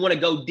 you know, you want to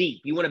go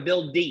deep, you want to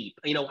build deep.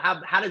 You know,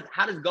 how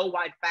does go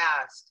wide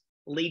fast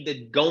lead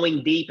to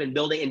going deep and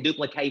building and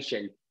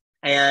duplication?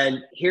 And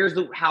here's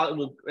how it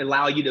will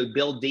allow you to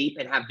build deep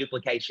and have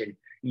duplication.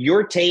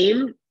 Your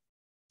team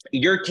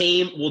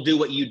will do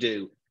what you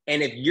do.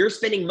 And if you're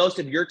spending most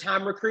of your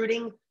time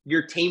recruiting,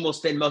 your team will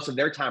spend most of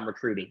their time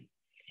recruiting.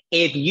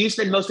 If you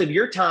spend most of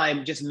your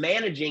time just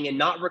managing and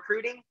not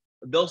recruiting,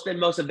 they'll spend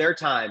most of their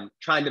time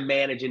trying to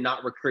manage and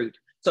not recruit.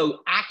 So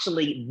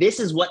actually, this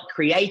is what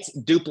creates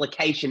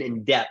duplication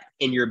and depth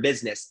in your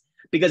business.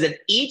 Because if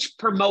each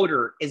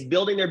promoter is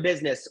building their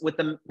business with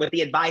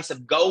the advice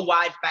of go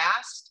wide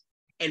fast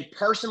and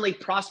personally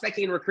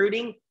prospecting and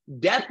recruiting,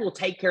 depth will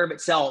take care of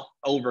itself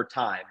over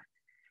time.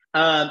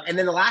 And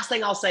then the last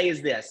thing I'll say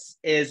is this,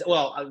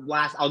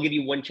 I'll give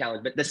you one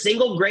challenge, but the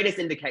single greatest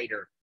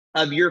indicator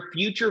of your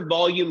future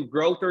volume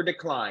growth or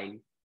decline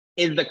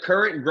is the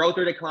current growth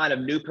or decline of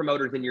new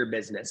promoters in your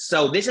business.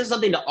 So this is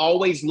something to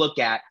always look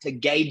at to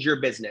gauge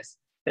your business,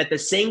 that the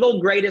single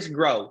greatest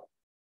growth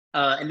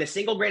and the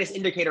single greatest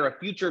indicator of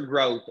future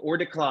growth or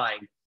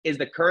decline is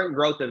the current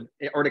growth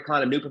or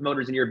decline of new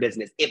promoters in your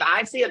business. If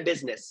I see a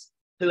business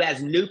who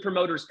has new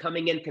promoters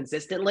coming in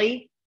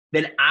consistently,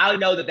 then I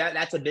know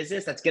that's a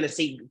business that's going to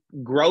see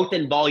growth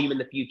and volume in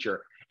the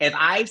future. If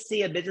I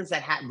see a business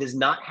that does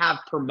not have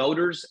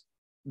promoters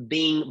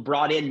being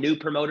brought in, new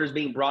promoters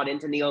being brought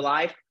into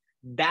NeoLife,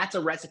 that's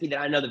a recipe that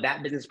I know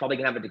that business is probably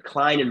going to have a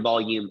decline in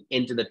volume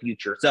into the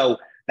future. So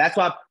that's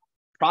why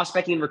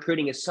prospecting and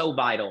recruiting is so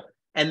vital.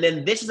 And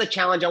then this is a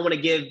challenge I want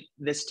to give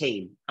this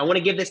team. I want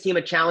to give this team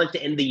a challenge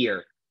to end the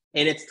year.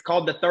 And it's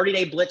called the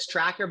 30-day Blitz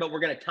Tracker, but we're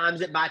going to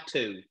times it by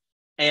 2.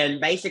 And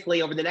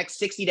basically, over the next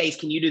 60 days,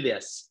 can you do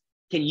this?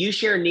 Can you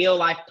share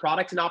NeoLife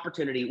products and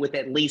opportunity with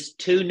at least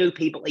 2 new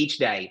people each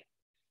day?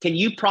 Can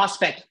you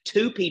prospect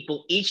 2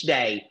 people each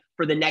day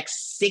for the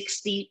next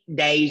 60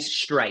 days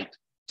straight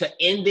to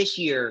end this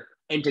year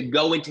and to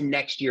go into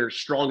next year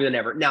stronger than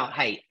ever? Now,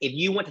 hey, if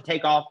you want to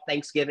take off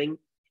Thanksgiving,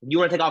 if you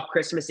want to take off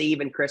Christmas Eve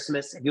and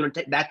Christmas, if you want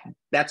to take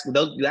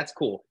that's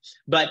cool.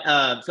 But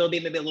so it'll be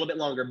maybe a little bit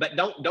longer. But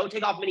don't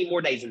take off many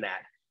more days than that.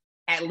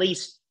 At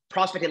least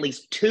prospect at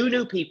least 2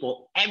 new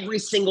people every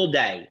single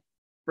day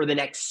for the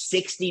next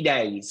 60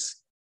 days.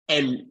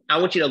 And I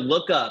want you to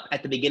look up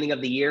at the beginning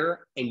of the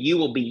year, and you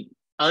will be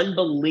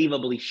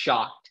unbelievably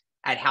shocked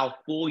at how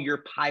full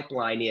your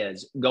pipeline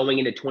is going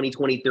into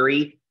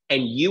 2023.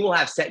 And you will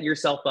have set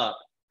yourself up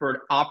for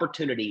an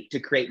opportunity to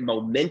create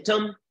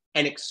momentum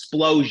and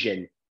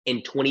explosion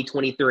in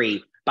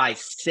 2023 by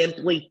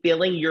simply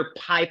filling your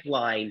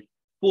pipeline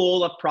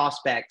full of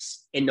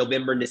prospects in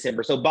November and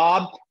December. So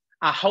Bob,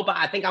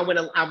 I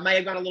may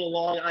have gone a little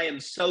long. I am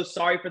so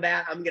sorry for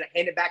that. I'm going to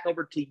hand it back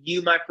over to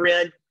you, my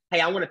friend. Hey,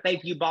 I want to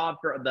thank you, Bob,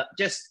 for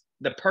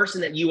the person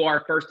that you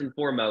are first and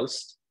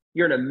foremost.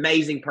 You're an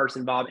amazing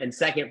person, Bob. And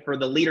second, for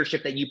the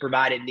leadership that you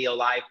provide in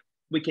NeoLife.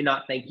 We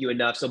cannot thank you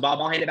enough. So Bob,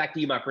 I'll hand it back to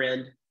you, my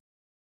friend.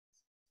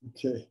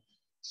 Okay.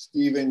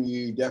 Stephen,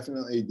 you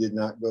definitely did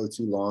not go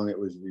too long. It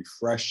was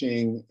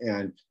refreshing.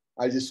 And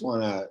I just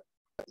want to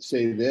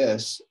say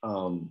this.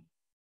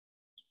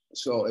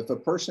 So if a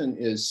person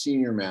is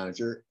senior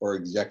manager or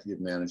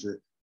executive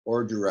manager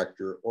or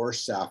director or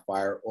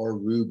Sapphire or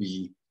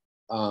Ruby,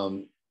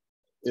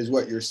 is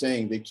what you're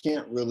saying, they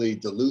can't really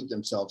delude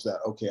themselves that,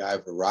 okay,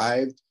 I've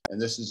arrived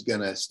and this is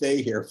going to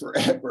stay here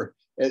forever.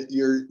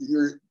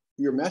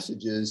 Your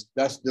message is,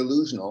 that's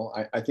delusional.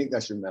 I think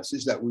that's your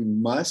message, that we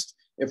must,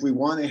 if we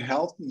want a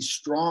healthy,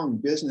 strong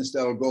business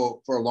that'll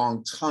go for a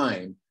long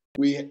time,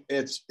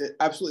 it's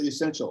absolutely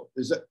essential.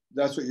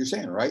 That's what you're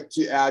saying, right?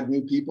 To add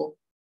new people?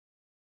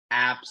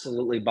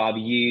 Absolutely, Bob.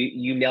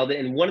 You nailed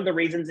it. And one of the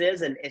reasons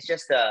is, and it's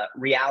just a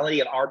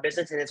reality of our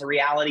business, and it's a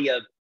reality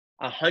of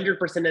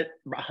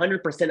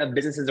 100% of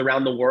businesses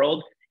around the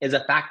world, is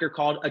a factor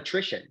called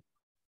attrition.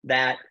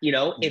 That,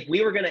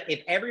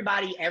 if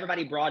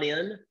everybody brought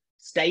in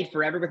stayed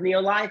forever with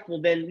NeoLife,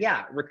 well then,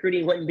 yeah,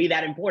 recruiting wouldn't be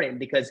that important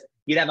because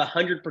you'd have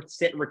 100%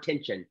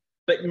 retention.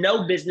 But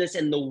no business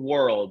in the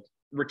world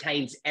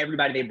retains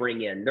everybody they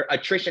bring in.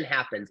 Attrition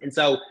happens. And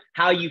so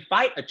how you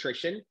fight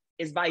attrition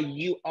is by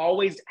you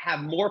always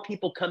have more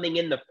people coming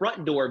in the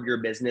front door of your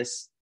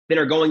business than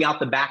are going out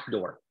the back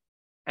door.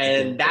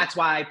 And that's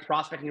why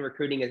prospecting and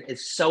recruiting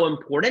is so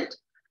important.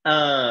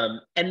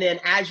 And then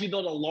as you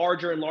build a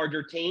larger and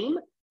larger team,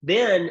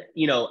 then,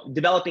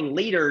 developing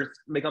leaders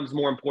becomes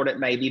more important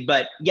maybe.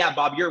 But yeah,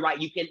 Bob, you're right.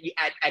 You can,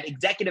 at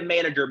executive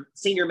manager,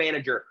 senior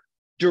manager,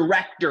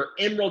 director,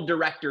 emerald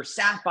director,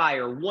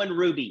 sapphire, one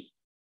ruby.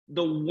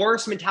 The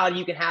worst mentality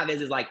you can have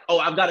is like, oh,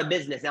 I've got a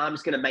business. Now I'm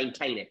just going to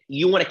maintain it.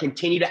 You want to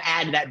continue to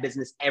add to that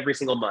business every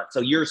single month.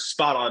 So you're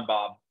spot on,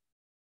 Bob.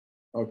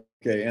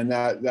 Okay. And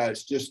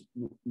that's just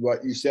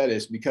what you said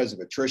is because of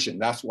attrition.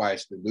 That's why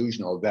it's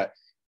delusional, that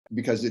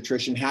because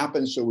attrition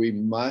happens. So we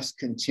must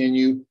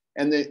continue.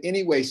 And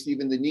anyway,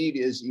 Stephen, the need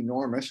is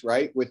enormous,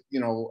 right? With,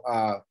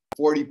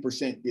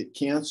 40% get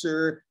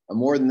cancer,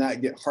 more than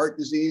that get heart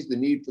disease, the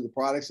need for the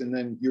products. And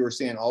then you were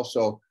saying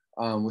also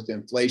with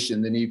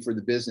inflation, the need for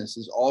the business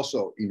is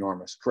also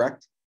enormous,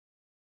 correct?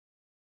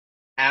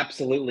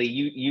 Absolutely.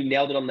 You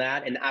nailed it on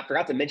that. And I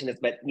forgot to mention this,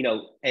 but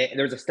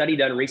there's a study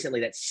done recently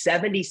that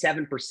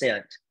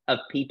 77% of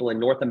people in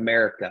North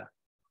America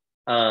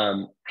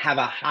have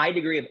a high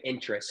degree of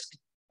interest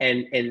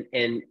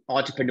in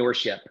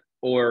entrepreneurship,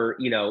 or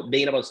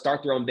being able to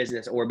start their own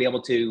business or be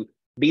able to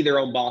be their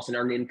own boss and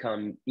earn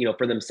income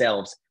for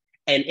themselves.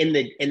 And in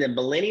the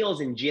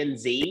millennials and Gen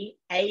Z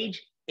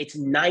age, it's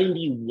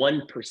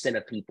 91%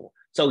 of people.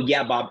 So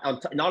yeah, Bob,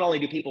 not only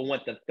do people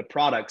want the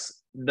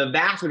products, the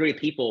vast majority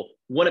of people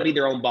want to be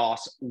their own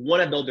boss,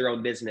 want to build their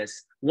own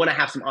business, want to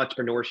have some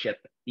entrepreneurship,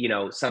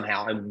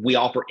 somehow. And we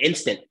offer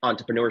instant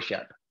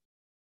entrepreneurship.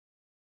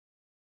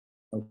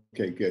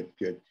 Okay,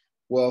 good.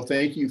 Well,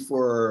 thank you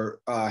for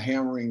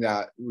hammering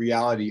that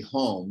reality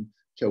home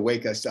to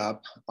wake us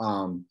up.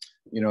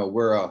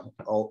 We're a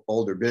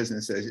older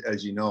business,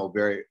 as you know,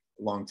 very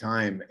long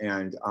time.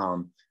 And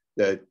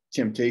the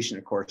temptation,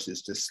 of course,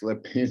 is to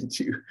slip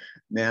into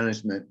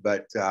management,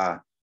 but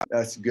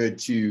that's good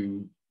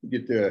to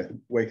get the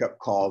wake up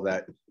call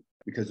that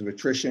because of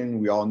attrition,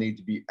 we all need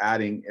to be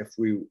adding if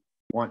we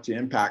want to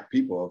impact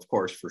people, of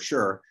course, for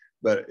sure.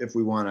 But if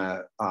we want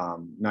a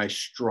nice,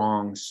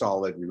 strong,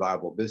 solid,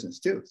 reliable business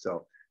too.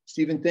 So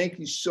Stephen, thank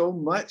you so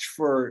much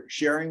for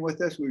sharing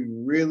with us. We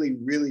really,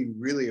 really,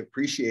 really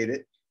appreciate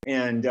it.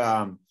 And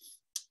a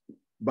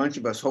bunch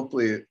of us,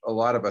 hopefully a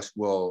lot of us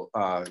will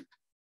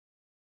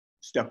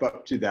step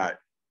up to that,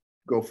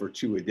 go for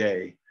 2 a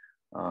day.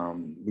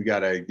 We got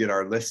to get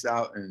our lists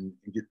out and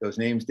get those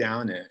names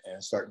down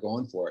and start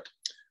going for it.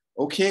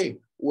 Okay,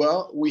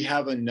 well, we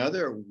have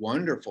another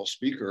wonderful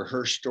speaker.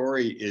 Her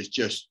story is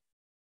just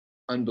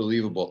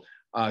unbelievable.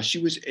 She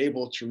was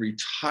able to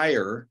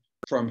retire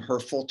from her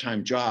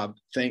full-time job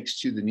thanks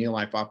to the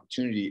NeoLife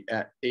opportunity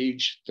at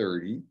age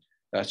 30.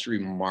 That's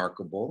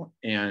remarkable.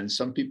 And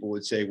some people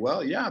would say,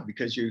 well, yeah,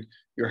 because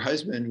your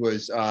husband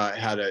was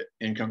had an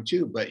income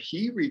too, but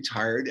he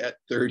retired at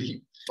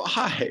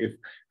 35.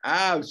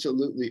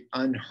 Absolutely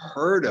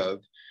unheard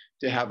of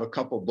to have a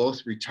couple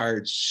both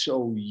retired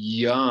so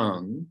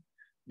young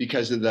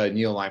because of the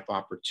NeoLife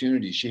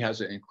opportunity. She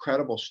has an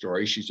incredible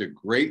story. She's a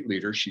great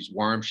leader. She's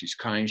warm, she's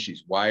kind,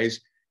 she's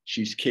wise,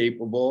 she's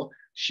capable.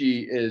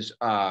 She is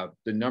the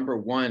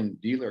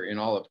 #1 dealer in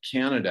all of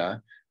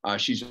Canada.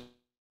 She's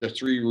the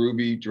 3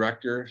 Ruby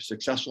director,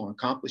 successful and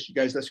accomplished. You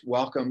guys, let's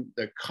welcome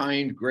the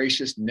kind,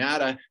 gracious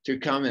Nada to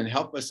come and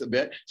help us a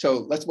bit. So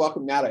let's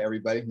welcome Nada,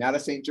 everybody. Nada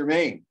St.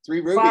 Germaine, 3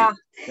 Ruby. Wow.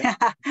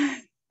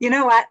 You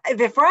know what?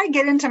 Before I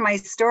get into my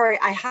story,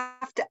 I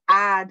have to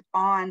add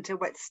on to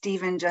what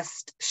Stephen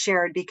just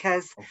shared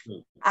because,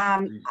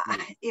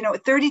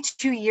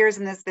 32 years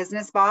in this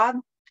business, Bob,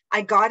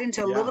 I got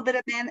into a little bit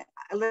of,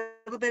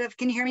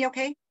 can you hear me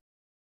okay?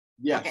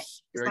 Yes. Okay.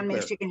 Just want to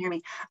make sure you can hear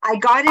me. I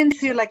got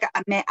into like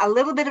a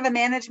little bit of a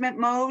management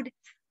mode.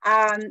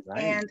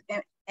 Right.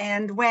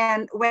 And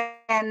when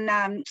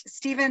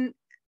Stephen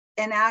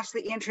and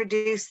Ashley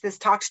introduced this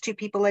talks to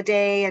people a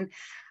day, and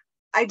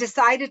I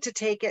decided to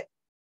take it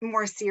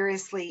more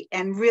seriously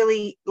and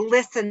really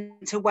listen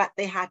to what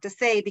they had to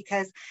say,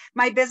 because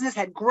my business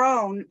had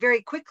grown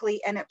very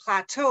quickly and it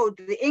plateaued.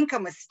 The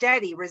income was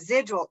steady,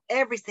 residual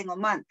every single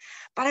month,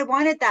 but I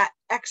wanted that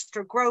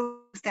extra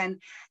growth. And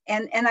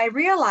I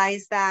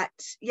realized that,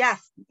 yes,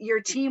 your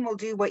team will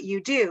do what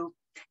you do.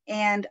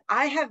 And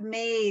I have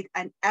made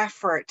an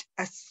effort,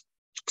 an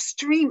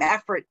extreme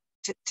effort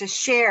to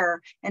share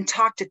and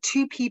talk to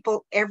 2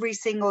 people every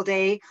single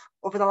day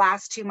over the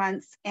last 2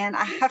 months. And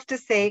I have to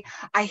say,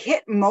 I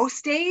hit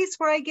most days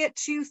where I get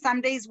 2,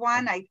 some days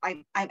 1.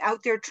 I'm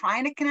out there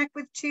trying to connect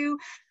with 2.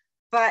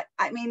 But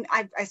I mean,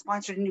 I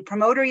sponsored a new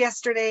promoter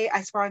yesterday.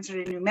 I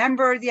sponsored a new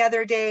member the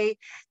other day.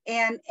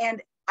 And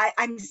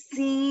I'm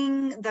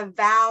seeing the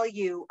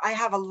value. I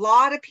have a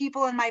lot of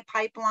people in my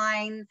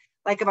pipeline,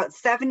 like about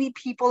 70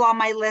 people on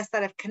my list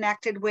that I've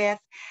connected with.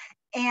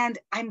 And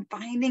I'm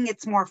finding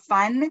it's more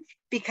fun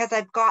because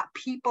I've got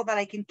people that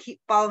I can keep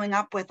following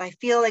up with. I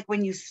feel like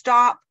when you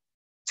stop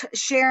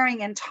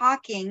sharing and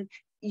talking,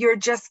 you're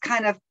just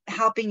kind of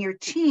helping your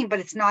team, but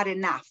it's not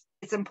enough.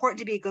 It's important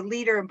to be a good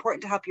leader,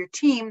 important to help your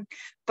team.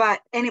 But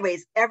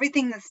anyways,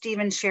 everything that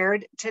Stephen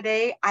shared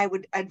today, I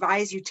would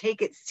advise you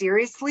take it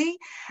seriously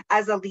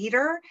as a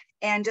leader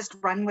and just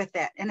run with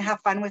it and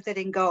have fun with it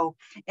and go.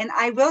 And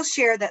I will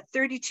share that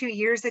 32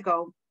 years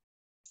ago,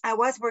 I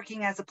was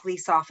working as a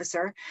police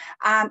officer.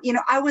 I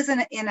was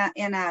in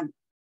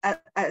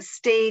a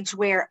stage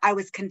where I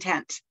was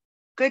content.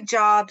 good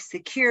job,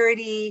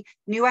 security,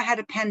 knew I had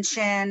a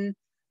pension.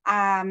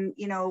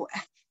 You know,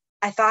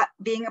 I thought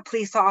being a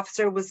police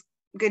officer was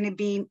going to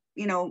be,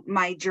 you know,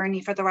 my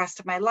journey for the rest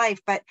of my life.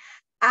 But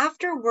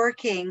after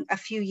working a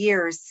few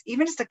years,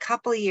 even just a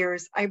couple of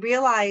years, I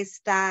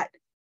realized that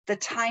the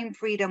time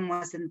freedom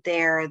wasn't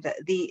there.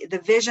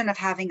 The vision of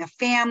having a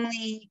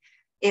family,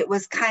 it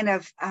was kind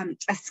of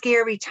a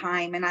scary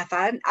time. And I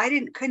thought,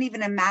 couldn't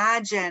even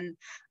imagine,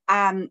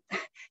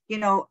 you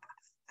know,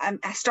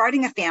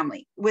 starting a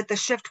family with the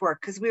shift work,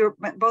 because we were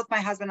both,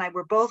 my husband and I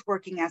were both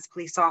working as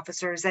police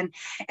officers, and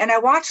I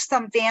watched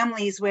some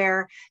families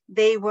where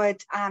they were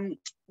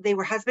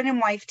husband and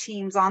wife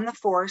teams on the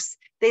force.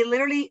 They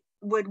literally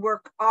would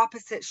work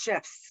opposite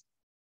shifts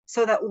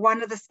so that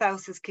one of the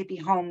spouses could be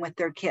home with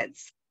their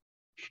kids.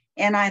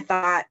 And I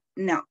thought,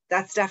 no,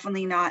 that's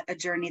definitely not a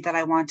journey that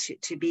I want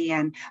to be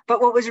in.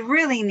 But what was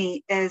really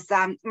neat is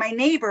my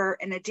neighbor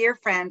and a dear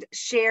friend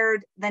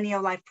shared the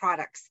NeoLife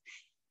products.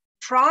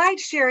 Tried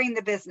sharing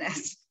the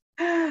business.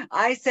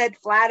 I said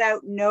flat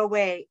out, no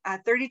way.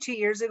 32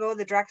 years ago,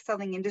 the direct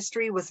selling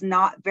industry was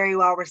not very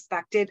well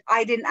respected.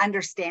 I didn't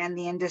understand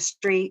the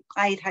industry.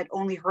 I had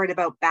only heard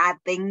about bad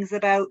things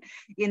about,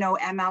 you know,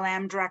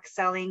 MLM direct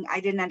selling.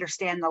 I didn't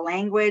understand the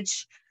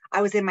language.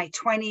 I was in my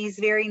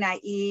 20s, very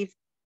naive.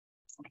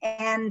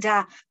 And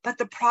but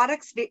the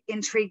products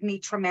intrigued me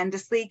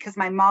tremendously because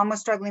my mom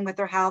was struggling with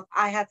her health.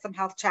 I had some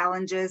health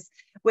challenges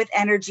with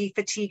energy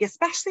fatigue,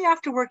 especially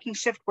after working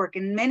shift work.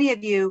 And many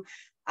of you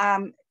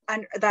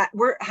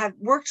have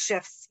worked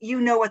shifts, you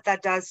know what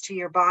that does to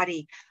your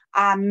body,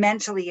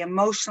 mentally,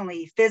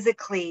 emotionally,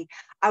 physically.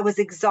 I was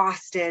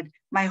exhausted.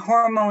 My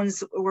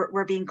hormones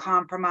were being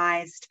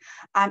compromised.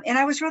 And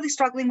I was really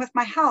struggling with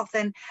my health.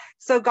 And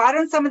so got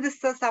on some of the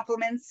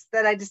supplements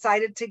that I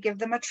decided to give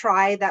them a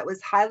try. That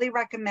was highly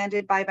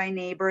recommended by my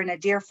neighbor and a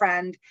dear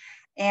friend.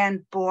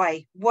 And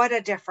boy, what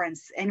a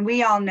difference. And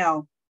we all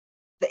know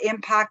the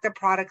impact the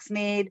products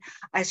made.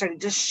 I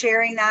started just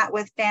sharing that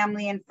with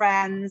family and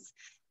friends.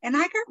 And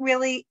I got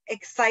really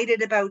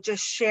excited about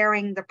just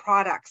sharing the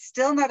products,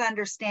 still not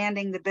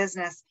understanding the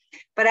business.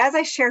 But as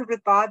I shared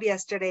with Bob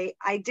yesterday,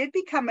 I did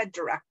become a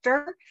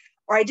director,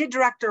 or I did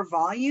director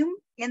volume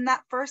in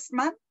that first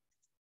month,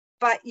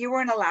 but you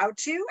weren't allowed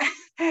to.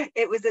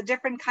 It was a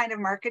different kind of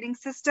marketing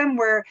system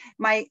where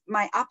my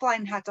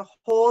upline had to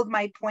hold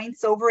my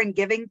points over and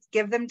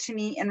give them to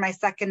me in my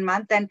second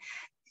month. And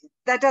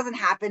that doesn't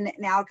happen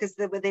now because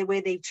the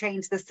way they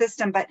changed the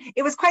system, but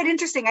it was quite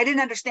interesting. I didn't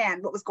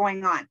understand what was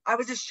going on. I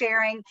was just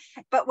sharing,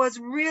 but what's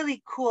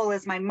really cool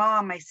is my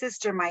mom, my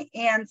sister, my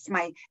aunts,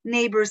 my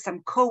neighbors,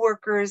 some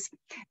coworkers,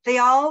 they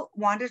all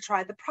wanted to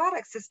try the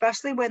products,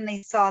 especially when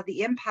they saw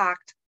the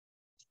impact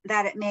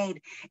that it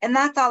made. And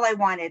that's all I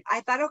wanted.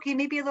 I thought, okay,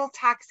 maybe a little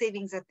tax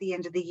savings at the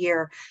end of the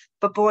year.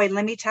 But boy,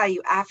 let me tell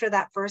you, after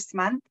that first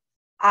month,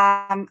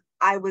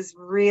 I was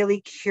really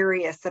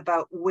curious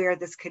about where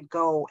this could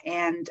go.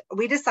 And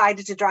we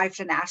decided to drive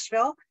to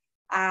Nashville.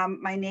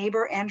 My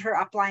neighbor and her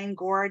upline,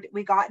 Gord,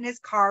 we got in his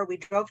car, we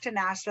drove to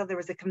Nashville. There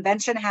was a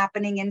convention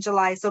happening in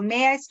July. So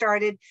May I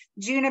started,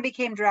 June I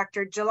became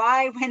director,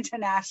 July I went to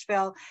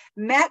Nashville,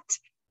 met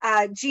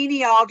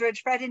Jeannie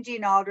Aldridge, Fred and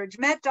Jean Aldridge,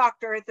 met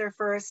Dr. Arthur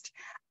first.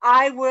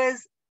 I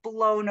was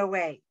blown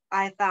away.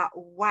 I thought,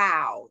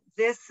 wow,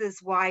 this is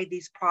why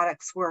these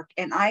products work.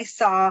 And I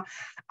saw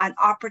an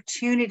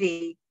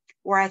opportunity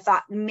where I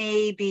thought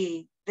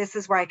maybe this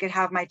is where I could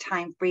have my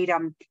time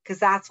freedom, because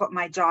that's what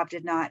my job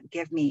did not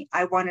give me.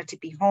 I wanted to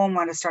be home,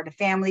 wanted to start a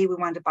family. We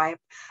wanted to buy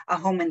a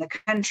home in the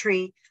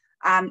country.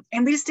 And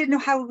we just didn't know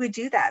how we would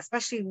do that,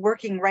 especially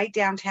working right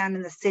downtown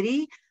in the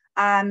city.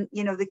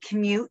 You know, the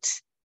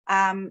commute,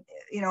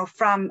 you know,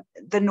 from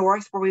the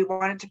north where we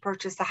wanted to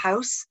purchase a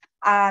house,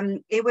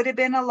 it would have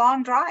been a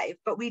long drive,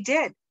 but we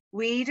did.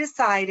 We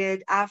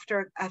decided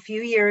after a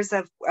few years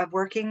of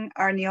working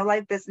our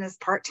NeoLife business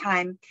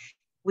part-time,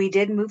 we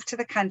did move to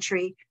the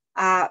country,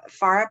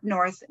 far up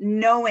north,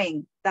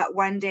 knowing that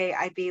one day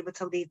I'd be able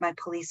to leave my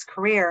police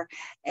career.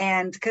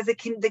 And because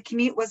the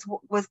commute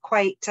was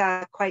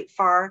quite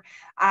far.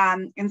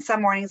 And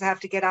some mornings I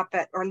have to get up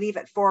or leave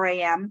at 4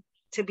 a.m.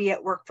 to be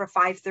at work for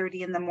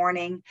 5:30 in the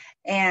morning.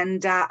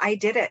 And I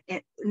did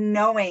it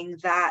knowing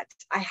that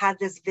I had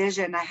this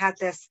vision, I had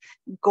this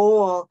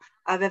goal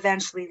of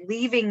eventually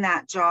leaving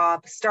that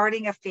job,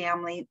 starting a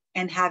family,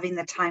 and having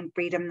the time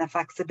freedom, the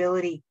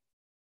flexibility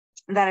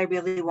that I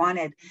really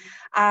wanted.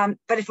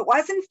 But if it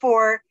wasn't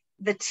for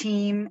the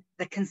team,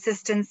 the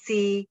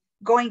consistency,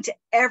 going to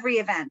every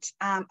event,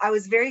 I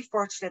was very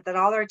fortunate that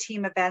all our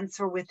team events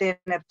were within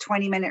a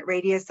 20-minute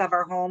radius of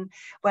our home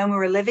when we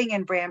were living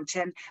in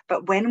Brampton.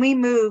 But when we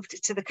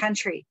moved to the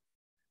country,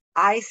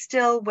 I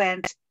still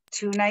went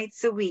 2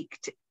 nights a week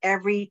to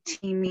every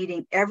team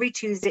meeting, every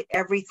Tuesday,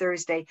 every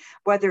Thursday,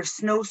 whether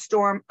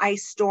snowstorm,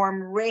 ice storm,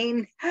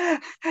 rain,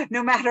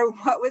 no matter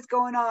what was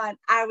going on,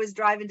 I was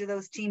driving to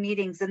those team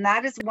meetings. And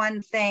that is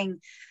one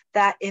thing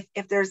that if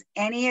there's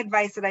any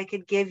advice that I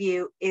could give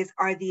you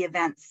are the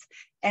events.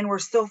 And we're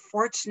so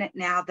fortunate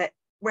now that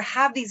we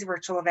have these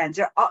virtual events.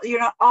 You're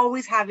not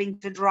always having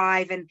to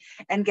drive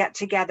and get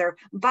together.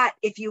 But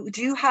if you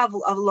do have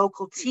a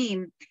local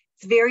team,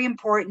 it's very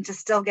important to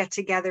still get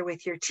together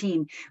with your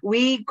team.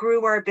 We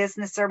grew our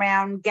business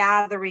around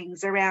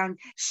gatherings, around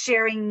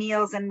sharing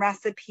meals and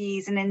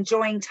recipes and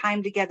enjoying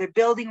time together,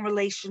 building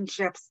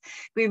relationships.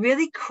 We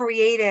really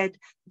created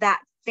that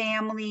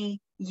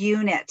family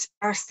unit,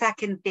 our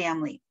second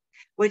family,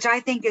 which I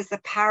think is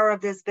the power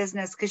of this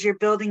business, because you're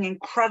building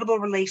incredible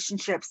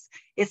relationships.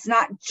 It's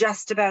not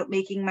just about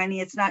making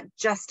money. It's not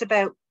just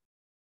about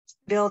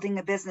building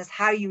a business.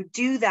 How you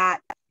do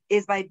that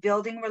is by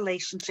building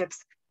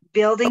relationships,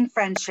 building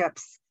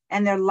friendships,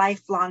 and they're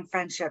lifelong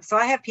friendships. So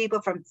I have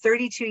people from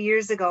 32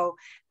 years ago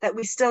that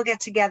we still get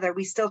together.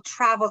 We still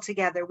travel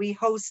together. We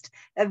host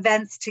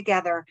events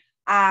together.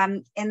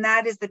 And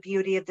that is the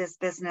beauty of this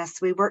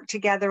business. We work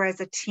together as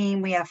a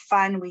team. We have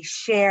fun. We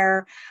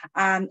share.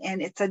 And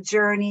it's a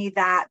journey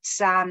that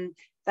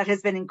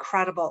has been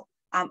incredible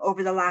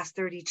over the last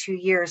 32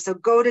 years. So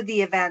go to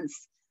the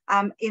events.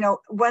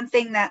 One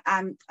thing that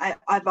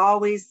I've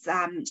always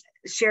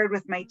shared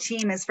with my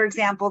team is, for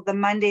example, the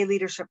Monday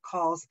leadership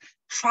calls.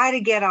 Try to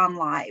get on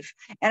live.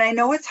 And I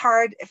know it's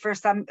hard for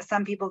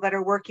some people that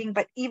are working,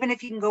 but even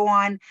if you can go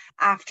on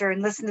after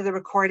and listen to the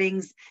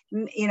recordings,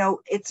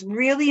 it's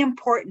really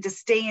important to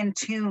stay in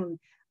tune,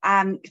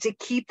 to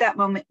keep that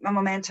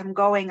momentum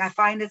going. I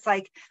find it's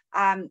like,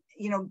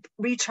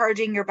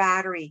 recharging your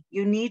battery.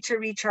 You need to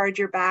recharge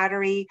your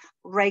battery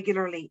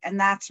regularly. And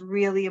that's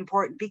really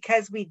important,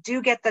 because we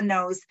do get the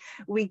no's,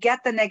 we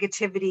get the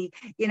negativity.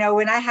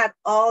 When I had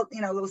all,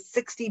 those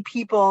 60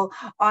 people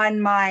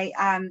on my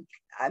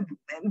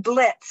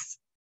blitz,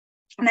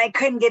 and I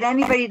couldn't get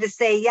anybody to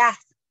say yes,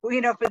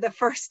 for the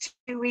first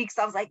 2 weeks,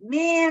 I was like,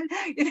 man,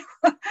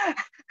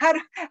 how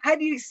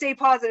do you stay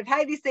positive?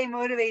 How do you stay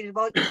motivated?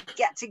 Well,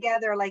 get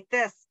together like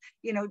this,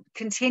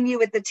 continue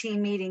with the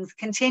team meetings,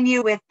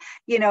 continue with,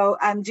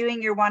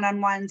 doing your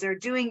one-on-ones or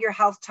doing your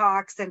health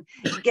talks, and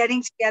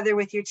getting together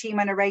with your team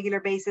on a regular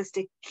basis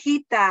to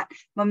keep that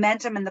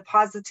momentum and the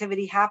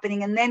positivity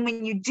happening. And then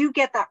when you do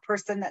get that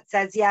person that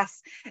says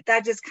yes,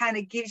 that just kind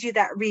of gives you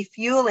that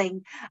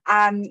refueling,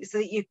 so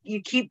that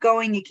you keep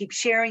going, you keep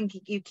sharing,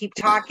 you keep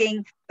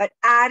talking. But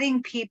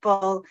adding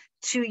people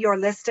to your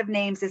list of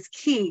names is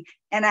key.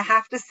 And I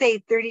have to say,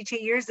 32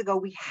 years ago,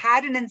 we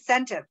had an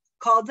incentive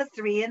called the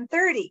 3 and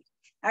 30.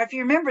 Now, if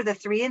you remember the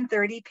 3 and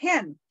 30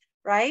 pin,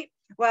 right?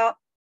 Well,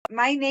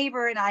 my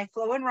neighbor and I,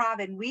 Flo and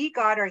Robin, we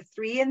got our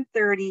 3 and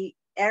 30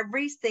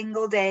 every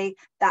single day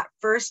that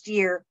first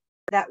year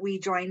that we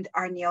joined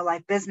our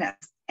NeoLife business.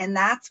 And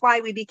that's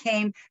why we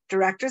became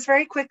directors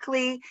very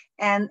quickly.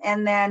 And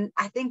then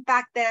I think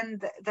back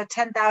then the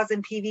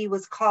 10,000 PV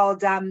was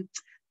called,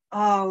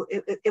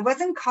 it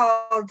wasn't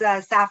called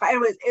Sapphire.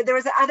 There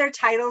was other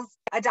titles,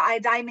 a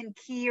Diamond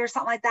Key or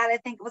something like that, I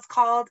think it was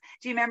called.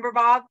 Do you remember,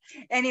 Bob?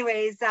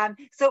 Anyways,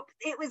 so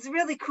it was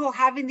really cool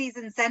having these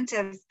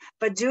incentives,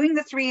 but doing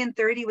the 3 and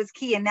 30 was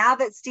key. And now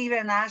that Stephen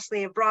and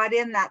Ashley have brought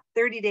in that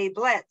 30-day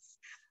blitz,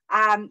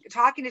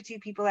 talking to 2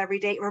 people every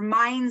day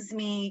reminds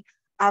me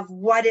of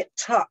what it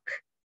took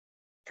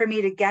for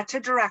me to get to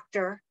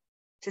director,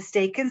 to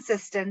stay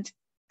consistent,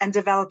 and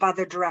develop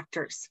other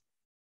directors.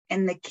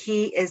 And the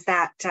key is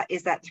that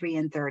 3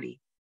 and 30.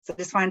 So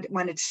just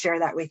wanted to share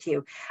that with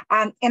you.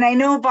 And I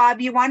know, Bob,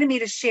 you wanted me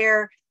to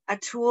share a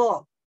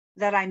tool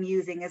that I'm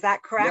using. Is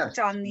that correct? Yes,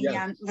 on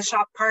the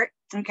shop part?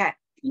 Okay.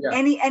 Yeah.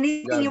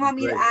 Anything you want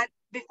me to add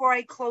before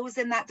I close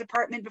in that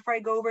department, before I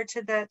go over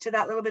to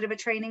that little bit of a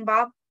training,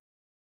 Bob?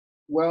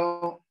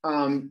 Well,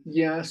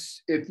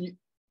 yes. If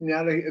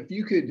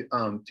you could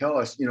tell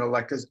us,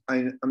 because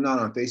I'm not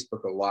on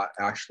Facebook a lot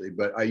actually,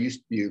 but I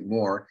used to be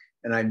more.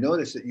 And I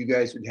noticed that you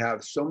guys would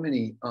have so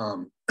many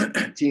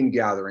team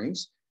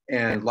gatherings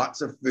and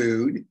lots of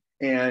food.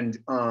 And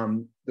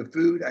the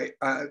food,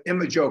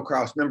 Emma Jo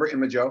Krause, remember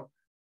Emma Jo?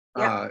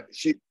 Yeah.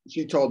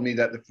 She told me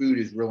that the food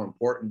is real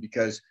important,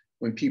 because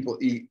when people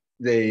eat,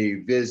 they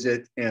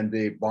visit and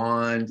they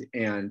bond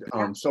and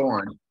so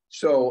on.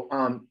 So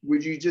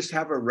would you just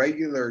have a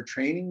regular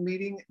training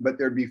meeting, but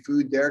there'd be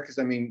food there? Because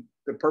I mean,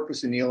 the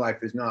purpose of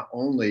NeoLife is not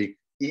only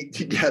eat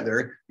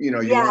together, you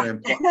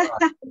want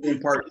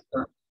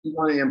to you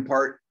want to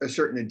impart a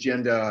certain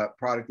agenda,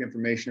 product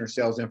information or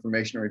sales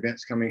information or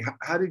events coming.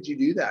 How did you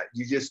do that?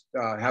 You just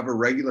have a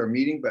regular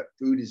meeting, but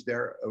food is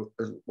there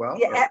as well?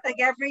 Yeah, like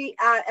every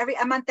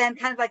a month then,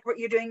 kind of like what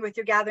you're doing with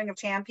your Gathering of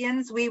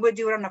Champions, we would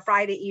do it on a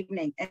Friday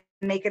evening and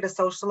make it a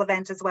social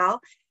event as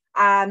well,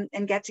 and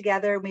get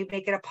together. We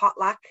make it a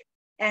potluck.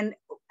 And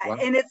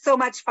it's so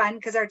much fun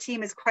because our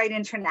team is quite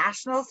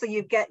international. So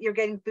you're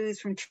getting foods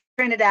from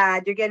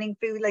Trinidad, you're getting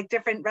food like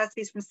different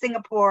recipes from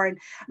Singapore, and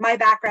my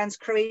background's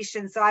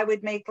Croatian. So I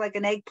would make like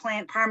an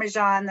eggplant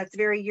Parmesan that's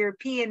very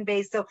European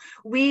based. So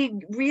we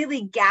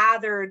really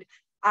gathered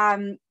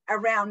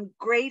around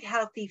great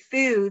healthy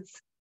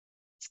foods,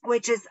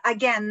 which is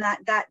again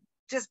that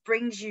just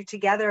brings you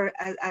together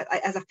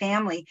as a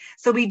family.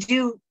 So we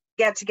do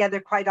get together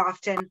quite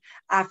often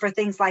for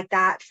things like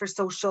that, for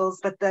socials.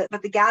 But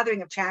the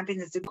Gathering of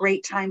Champions is a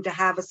great time to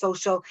have a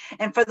social.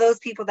 And for those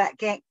people that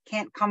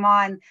can't come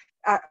on,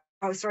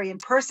 in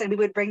person, we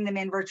would bring them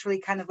in virtually,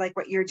 kind of like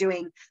what you're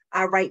doing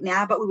right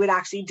now. But we would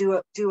actually do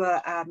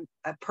a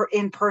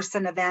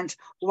in-person event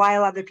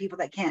while other people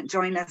that can't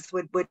join us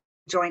would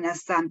join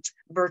us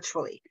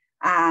virtually.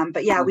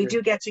 But yeah, we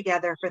do get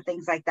together for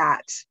things like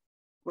that,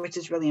 which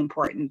is really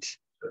important.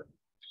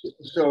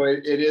 So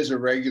it is a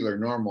regular,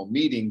 normal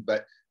meeting,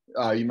 but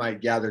you might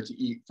gather to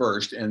eat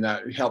first, and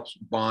that helps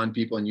bond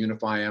people and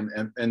unify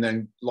them, and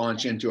then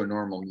launch into a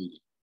normal meeting.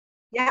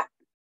 Yeah.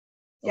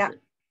 Yeah.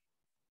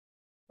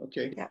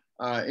 Okay. Yeah.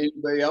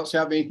 Anybody else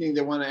have anything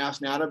they want to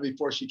ask Nada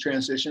before she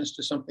transitions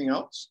to something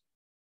else?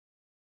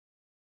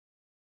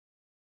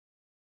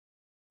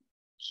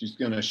 She's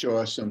going to show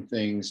us some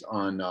things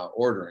on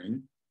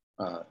ordering.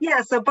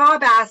 Yeah, so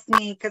Bob asked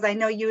me, because I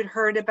know you had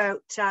heard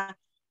about,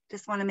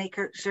 just want to make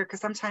sure,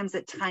 because sometimes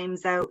it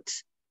times out.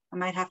 I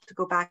might have to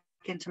go back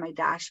into my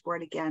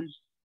dashboard again.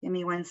 Give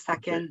me 1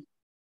 second.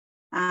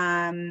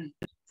 Okay.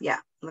 Yeah,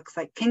 looks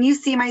like, can you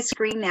see my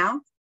screen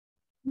now?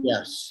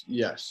 Yes,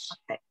 yes.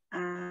 Okay.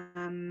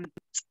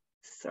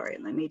 Sorry,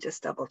 let me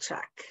just double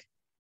check.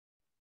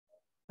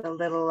 The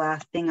little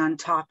thing on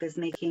top is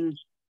making,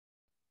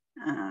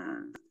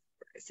 where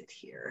is it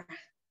here?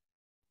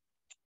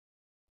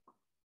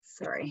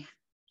 Sorry.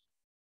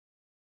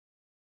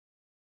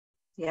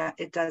 Yeah,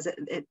 it does.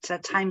 It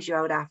times you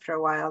out after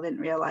a while. Didn't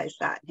realize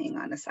that. Hang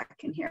on a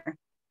second here.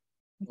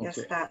 I guess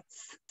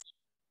that's.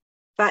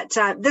 But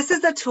this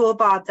is a tool,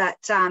 Bob, that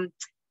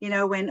you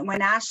know,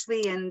 when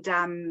Ashley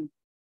and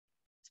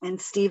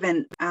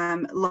Stephen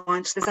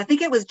launched this, I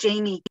think it was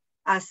Jamie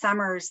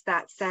Summers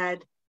that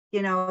said,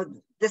 you know,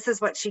 this is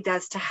what she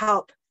does to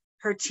help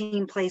her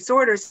team place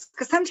orders.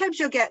 Because sometimes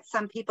you'll get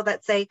some people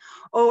that say,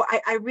 oh,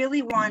 I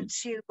really want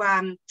to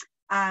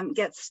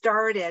get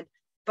started,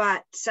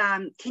 but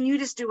can you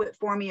just do it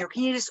for me, or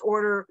can you just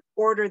order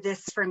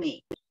this for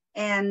me?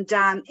 And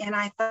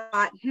I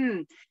thought,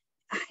 you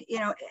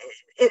know,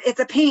 it's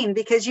a pain,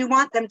 because you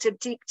want them to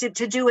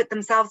do it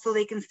themselves so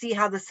they can see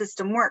how the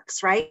system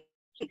works, right?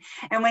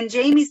 And when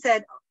Jamie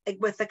said,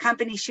 with the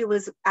company she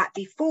was at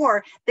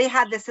before, they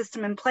had the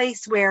system in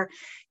place where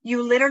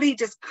you literally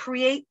just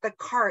create the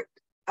cart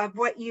of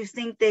what you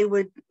think they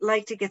would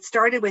like to get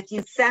started with.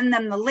 You send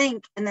them the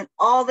link, and then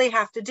all they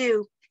have to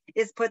do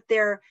is put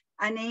their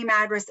name,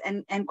 address,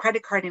 and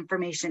credit card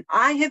information.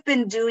 I have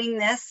been doing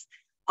this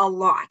a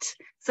lot.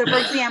 So for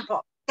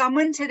example,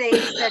 someone today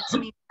said to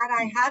me that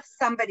I have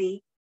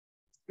somebody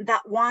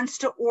that wants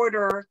to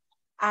order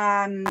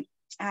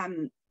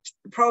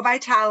Pro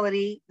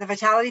Vitality, the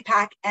Vitality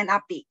Pack, and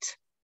Upbeat.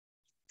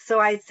 So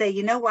I'd say,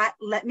 you know what,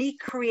 let me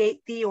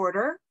create the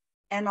order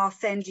and I'll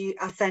send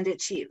it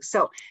to you.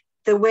 So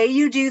the way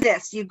you do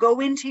this, you go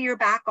into your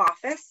back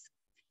office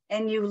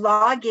and you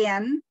log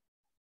in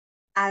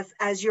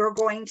as you're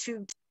going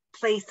to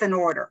place an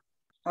order.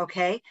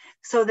 Okay.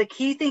 So the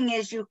key thing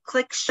is you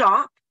click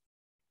shop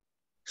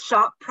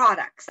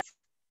products.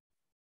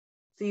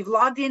 So you've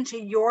logged into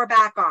your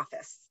back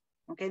office.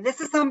 Okay,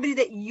 this is somebody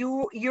that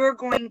you're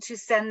going to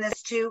send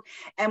this to,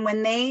 and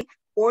when they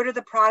order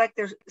the product,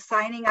 they're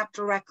signing up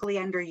directly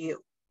under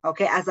you,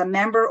 okay, as a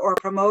member or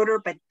promoter,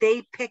 but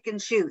they pick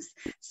and choose.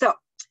 So,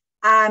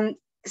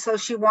 so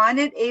she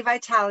wanted a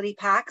Vitality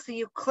Pack. So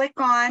you click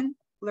on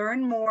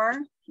Learn More.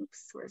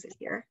 Oops, where is it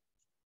here?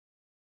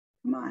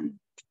 Come on.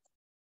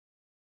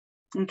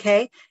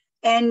 Okay,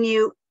 and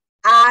you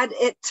add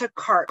it to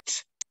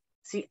cart.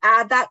 So you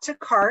add that to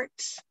cart.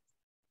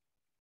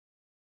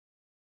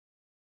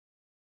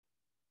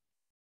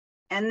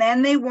 And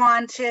then they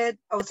wanted,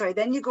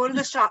 then you go to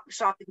the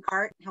shopping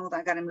cart. Hold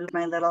on, I gotta move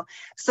my little.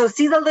 So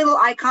see the little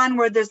icon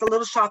where there's a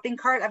little shopping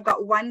cart? I've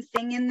got one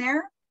thing in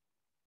there.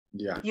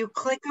 Yeah. You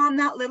click on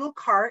that little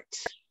cart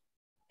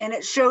and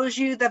it shows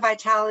you the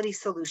Vitality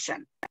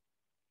solution.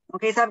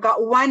 Okay, so I've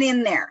got one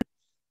in there,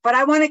 but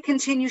I wanna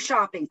continue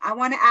shopping. I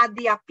wanna add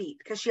the Upbeat,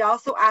 because she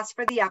also asked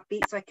for the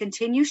Upbeat, so I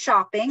continue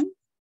shopping.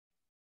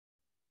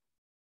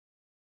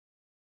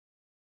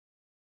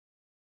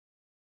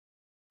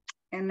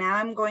 And now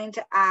I'm going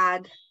to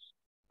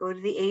go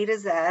to the A to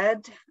Z,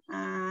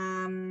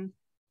 and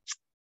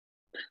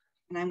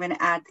I'm going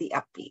to add the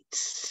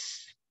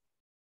Upbeat.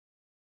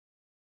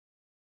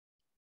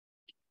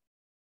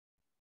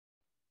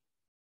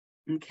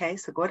 Okay,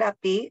 so go to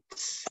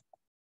Upbeat.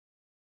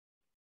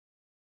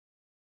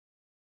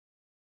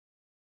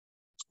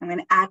 I'm going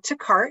to add to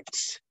cart.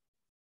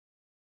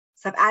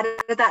 So I've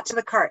added that to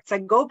the cart. So I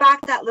go back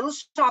that little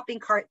shopping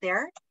cart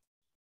there.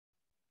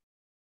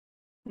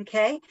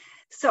 Okay,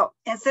 so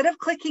instead of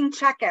clicking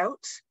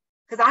checkout,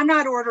 because I'm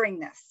not ordering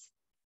this,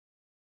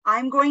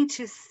 I'm going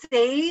to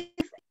save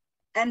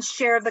and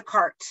share the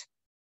cart.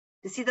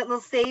 You see that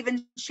little save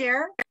and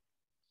share?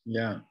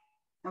 Yeah.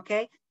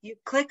 Okay, you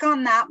click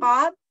on that,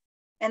 Bob,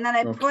 and then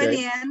I put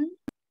in,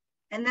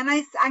 and then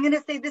I'm going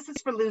to say this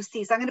is for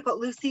Lucy. So I'm going to put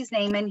Lucy's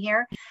name in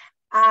here.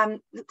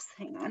 Oops,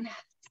 hang on.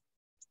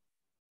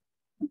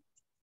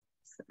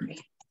 Sorry.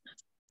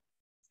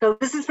 So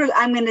this is for,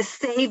 I'm going to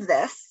save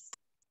this.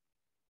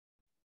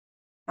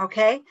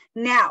 Okay.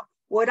 Now,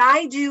 what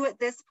I do at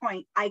this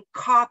point, I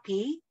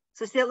copy.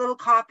 So see that little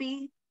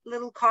copy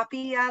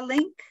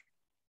link?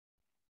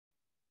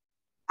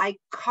 I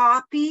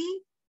copy.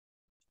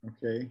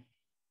 Okay.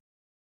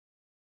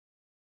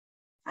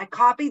 I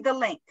copied the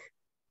link.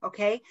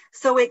 Okay.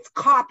 So it's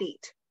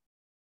copied.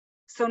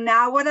 So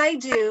now what I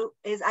do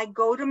is I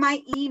go to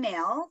my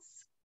emails.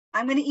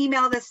 I'm going to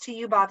email this to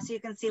you, Bob, so you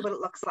can see what it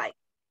looks like.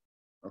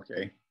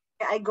 Okay.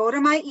 I go to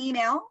my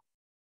email.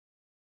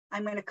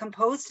 I'm going to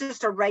compose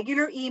just a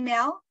regular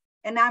email,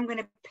 and now I'm going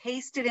to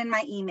paste it in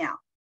my email.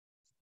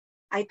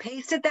 I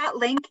pasted that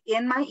link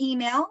in my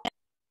email,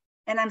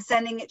 and I'm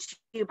sending it to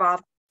you,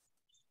 Bob.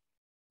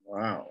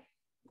 Wow.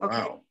 Okay.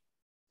 Wow.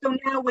 So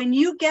now when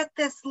you get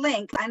this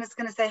link, I'm just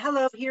going to say,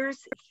 hello, here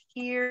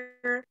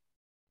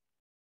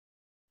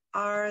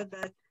are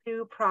the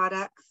 2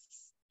 products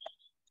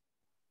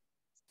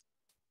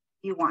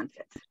you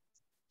wanted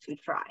to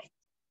try.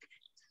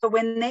 So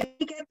when they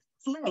get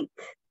this link,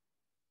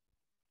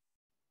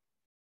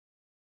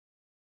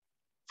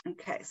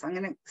 okay, so I'm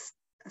going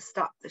to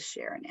stop the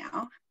share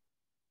now.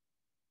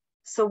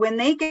 So when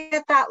they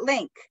get that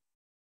link,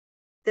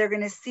 they're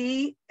going to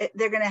see,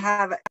 they're going to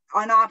have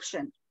an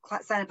option,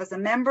 sign up as a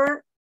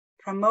member,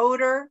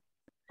 promoter,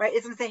 right?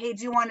 It's going to say, hey,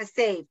 do you want to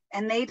save?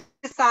 And they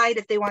decide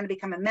if they want to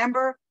become a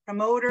member,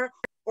 promoter,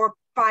 or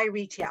buy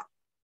retail.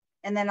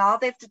 And then all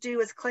they have to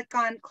do is click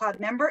on club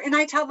member. And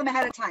I tell them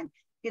ahead of time,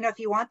 you know, if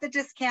you want the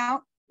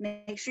discount,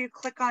 make sure you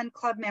click on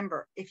club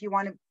member. If you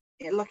want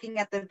to, looking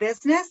at the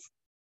business,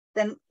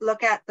 then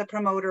look at the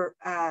promoter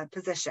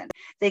position.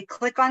 They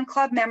click on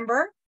club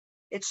member.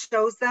 It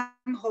shows them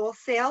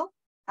wholesale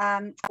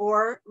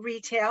or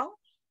retail,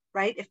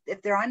 right?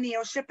 If they're on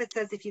NeoShip, it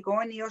says if you go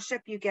on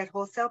NeoShip, you get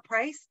wholesale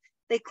price.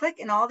 They click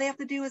and all they have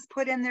to do is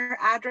put in their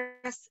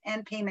address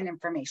and payment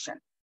information.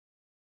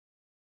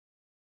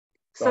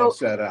 It's all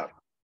set up.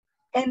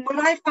 And what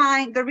I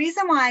find, the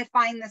reason why I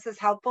find this is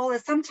helpful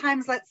is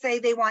sometimes, let's say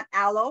they want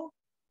aloe.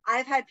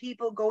 I've had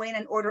people go in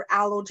and order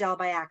aloe gel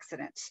by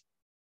accident.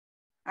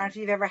 I don't know if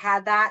you've ever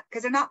had that,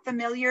 because they're not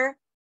familiar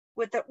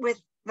with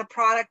the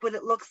product, what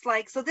it looks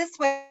like. So this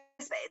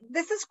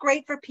is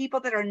great for people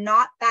that are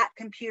not that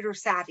computer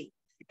savvy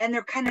and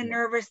they're kind of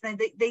nervous and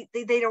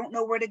they don't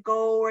know where to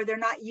go, or they're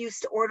not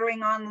used to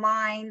ordering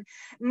online.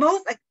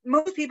 Most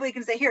people, you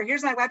can say,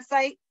 here's my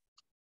website,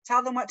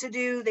 tell them what to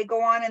do. They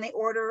go on and they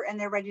order and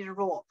they're ready to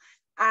roll.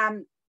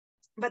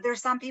 But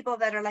there's some people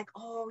that are like,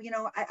 oh, you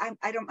know,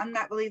 I'm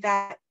not really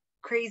that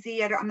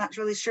crazy. I'm not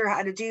really sure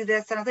how to do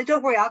this. And I was like,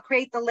 don't worry, I'll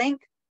create the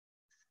link.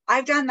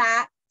 I've done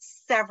that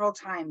several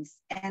times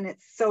and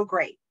it's so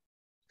great.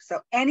 So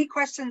any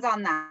questions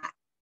on that?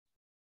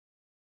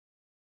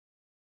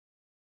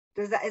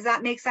 Does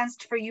that make sense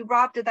for you,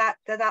 Rob? Did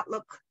that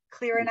look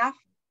clear enough?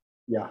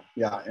 Yeah.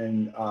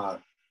 And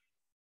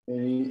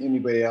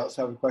anybody else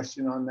have a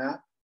question on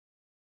that?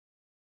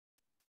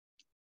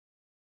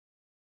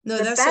 No,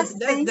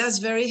 that's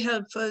very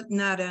helpful,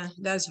 Nada.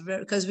 That's very,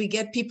 because we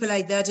get people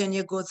like that and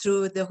you go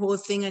through the whole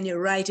thing and you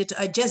write it.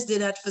 I just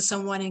did that for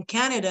someone in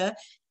Canada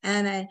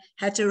and I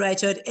had to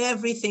write out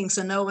everything.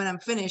 So now when I'm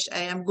finished,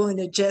 I am going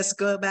to just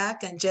go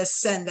back and just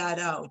send that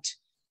out.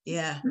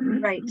 Yeah.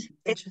 Right.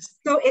 And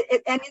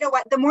you know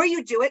what, the more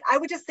you do it, I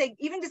would just say,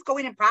 even just go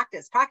in and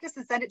practice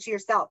and send it to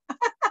yourself.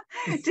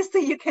 just so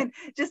you can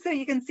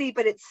see,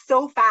 but it's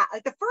so fast.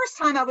 Like the first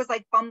time I was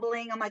like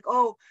fumbling. I'm like,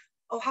 oh,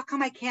 how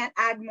come I can't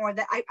add more?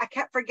 That I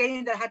kept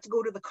forgetting that I had to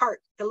go to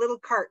the little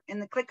cart,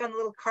 and click on the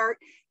little cart,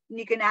 and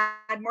you can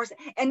add more.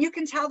 And you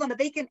can tell them that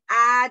they can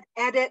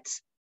edit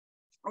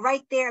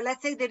right there.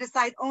 Let's say they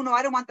decide, oh no,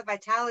 I don't want the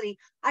vitality.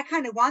 I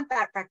kind of want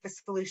that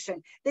breakfast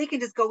solution. They can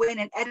just go in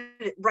and edit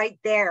it right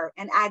there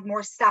and add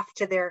more stuff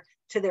to their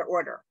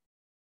order.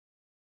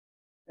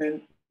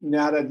 And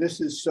Nada,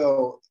 this is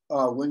so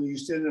when you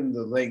send them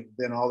the link,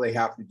 then all they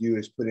have to do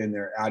is put in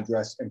their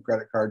address and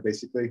credit card,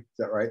 basically. Is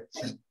that right?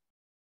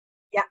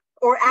 Yeah,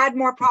 or add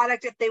more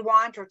product if they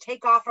want, or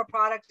take off a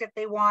product if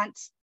they want.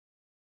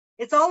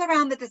 It's all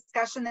around the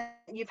discussion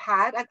that you've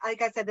had.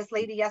 Like I said, this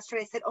lady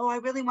yesterday said, oh, I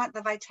really want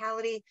the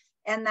vitality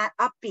and that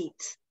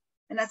upbeat.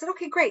 And I said,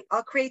 okay, great.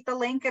 I'll create the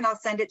link and I'll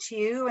send it to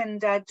you,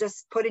 and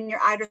just put in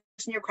your address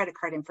and your credit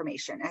card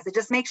information. I said,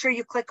 just make sure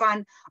you click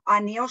on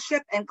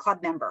NeoShip and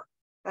club member.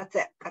 That's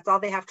it. That's all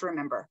they have to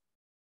remember.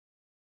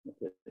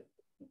 Okay.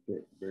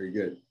 Very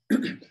good.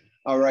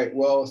 All right.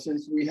 Well,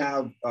 since we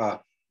have,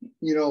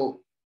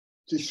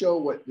 to show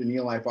what the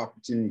NeoLife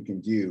opportunity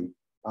can do,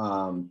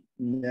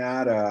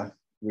 Nada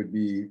would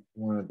be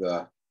one of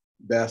the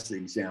best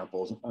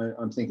examples.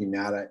 I'm thinking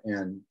Nada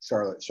and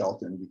Charlotte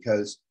Shelton,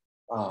 because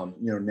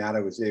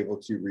Nada was able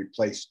to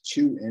replace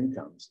 2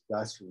 incomes.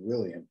 That's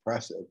really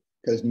impressive,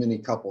 because many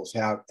couples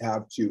have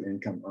 2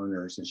 income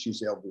earners, and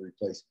she's able to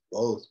replace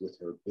both with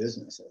her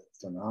business. It's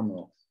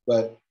phenomenal.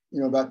 But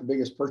about the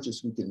biggest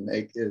purchase we can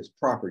make is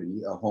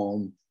property, a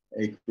home,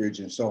 acreage,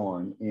 and so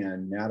on.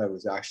 And Nada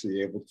was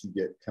actually able to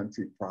get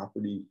country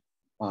property,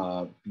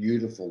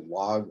 beautiful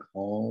log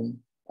home.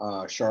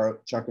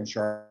 Chuck and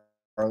Charlotte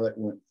Charlotte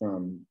went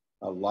from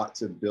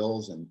lots of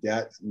bills and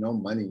debt, no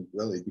money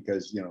really,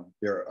 because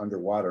they're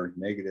underwater,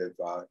 negative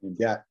in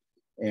debt,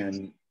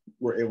 and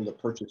we're able to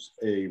purchase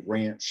a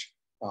ranch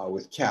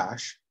with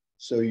cash.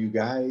 So you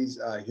guys,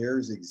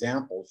 here's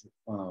examples.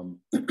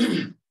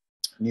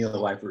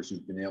 NeoLifers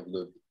who've been able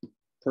to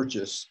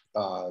purchase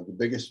the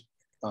biggest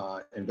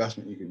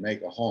investment you can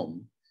make, a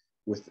home,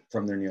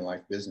 from their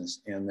NeoLife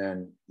business, and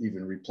then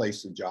even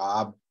replace the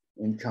job,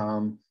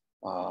 income.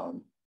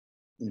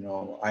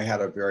 I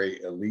had a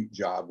very elite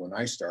job when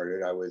I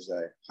started. I was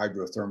a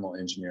hydrothermal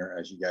engineer,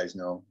 as you guys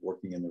know,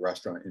 working in the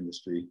restaurant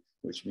industry,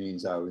 which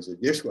means I was a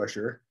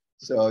dishwasher.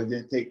 So it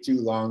didn't take too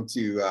long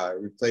to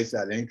replace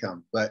that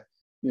income. But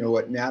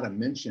what Nada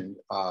mentioned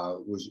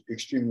was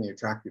extremely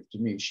attractive to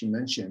me. She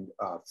mentioned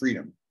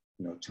freedom,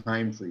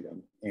 time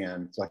freedom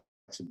and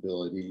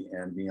flexibility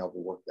and being able to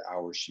work the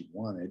hours she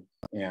wanted.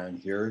 And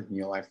here,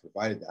 NeoLife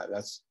provided that.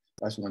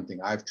 That's one thing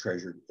I've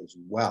treasured as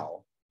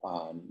well.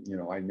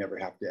 I never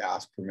have to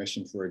ask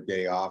permission for a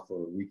day off or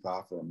a week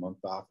off or a month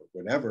off or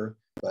whatever,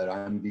 but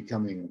I'm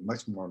becoming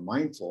much more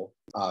mindful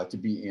to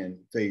be in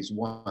phase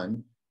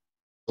one,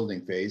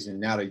 building phase. And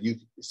Nada, it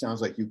sounds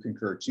like you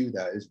concur too.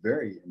 That is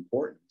very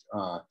important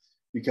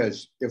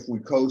because if we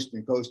coast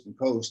and coast and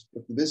coast,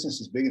 if the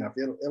business is big enough,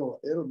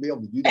 it'll be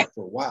able to do that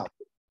for a while.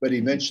 But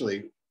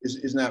eventually,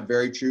 isn't that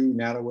very true,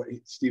 Nada? What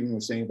Stephen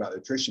was saying about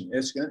attrition,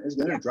 it's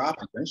going to drop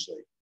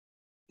eventually.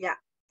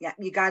 Yeah,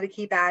 you got to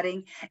keep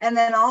adding. And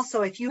then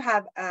also, if you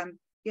have 4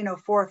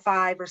 or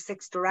 5 or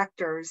 6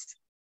 directors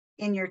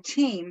in your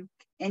team,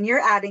 and you're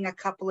adding a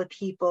couple of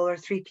people or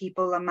 3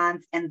 people a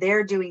month, and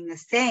they're doing the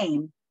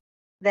same,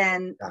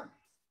 then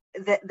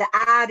the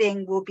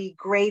adding will be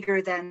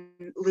greater than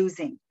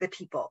losing the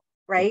people,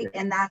 right? Okay.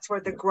 And that's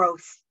where the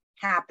growth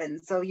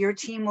happens. So your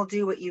team will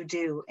do what you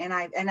do, and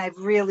I've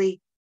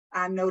really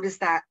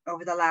noticed that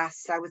over the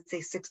last, I would say,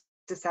 6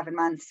 to 7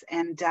 months,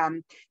 and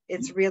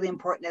it's really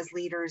important as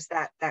leaders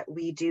that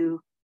we do,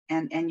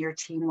 and your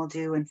team will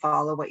do and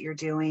follow what you're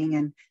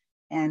doing,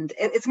 and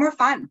it's more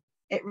fun.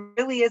 It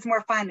really is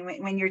more fun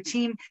when your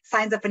team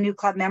signs up a new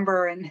club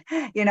member, and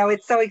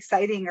it's so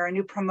exciting, or a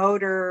new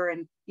promoter,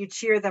 and you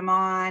cheer them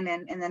on,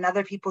 and then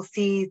other people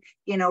see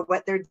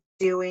what they're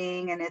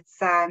doing, and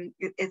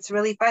it's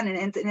really fun,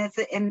 and it's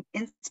an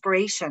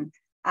inspiration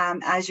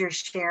as you're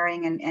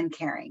sharing and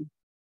caring.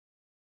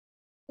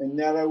 And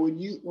Nada, when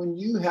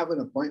you have an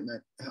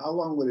appointment, how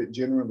long would it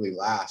generally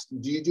last?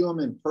 Do you do them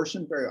in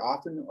person very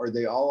often? Or are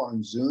they all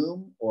on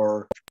Zoom?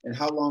 And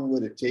how long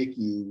would it take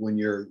you when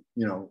you're,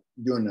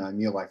 doing a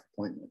NeoLife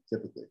appointment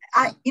typically?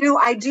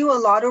 I do a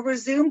lot over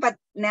Zoom, but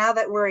now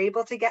that we're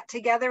able to get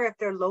together, if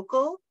they're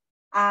local,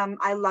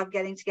 I love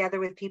getting together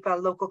with people at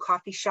a local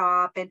coffee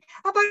shop, and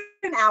about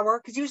an hour,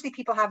 because usually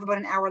people have about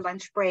an hour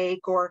lunch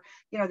break, or,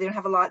 they don't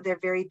have a lot, they're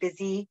very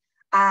busy.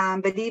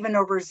 But even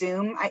over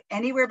Zoom,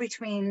 anywhere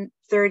between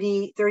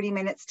 30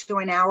 minutes to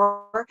an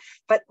hour.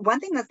 But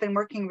one thing that's been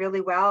working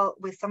really well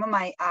with some of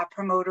my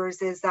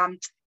promoters is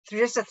through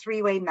just a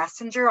 3-way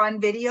messenger on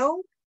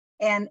video,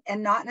 and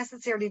not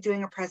necessarily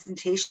doing a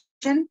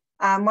presentation.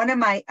 One of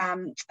my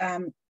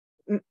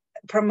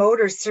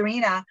promoters,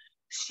 Serena,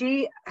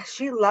 she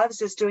loves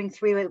just doing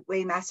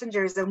 3-way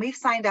messengers, and we've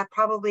signed up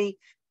probably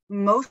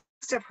most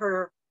of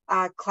her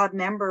club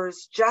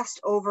members just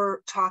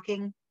over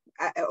talking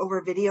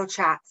over video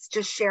chats,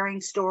 just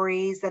sharing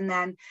stories, and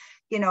then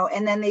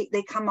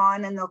they come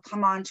on, and they'll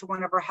come on to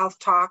one of our health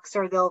talks,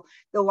 or they'll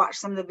watch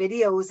some of the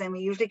videos, and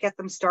we usually get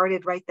them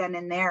started right then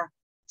and there.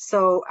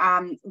 So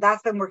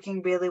that's been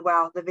working really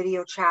well, the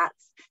video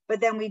chats.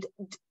 But then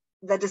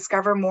the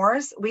Discover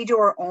Mores, we do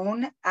our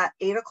own at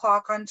 8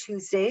 o'clock on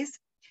Tuesdays,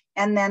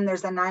 and then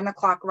there's a 9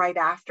 o'clock right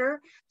after.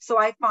 So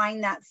I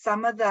find that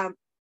some of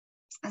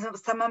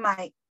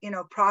my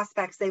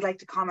prospects, they like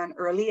to come on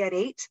early at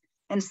 8.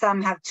 And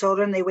some have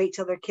children, they wait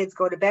till their kids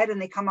go to bed,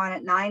 and they come on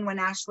at 9 when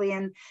Ashley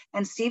and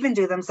Stephen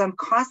do them. So I'm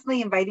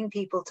constantly inviting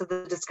people to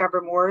the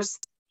Discover Mores,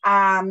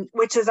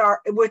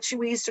 which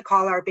we used to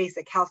call our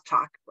basic health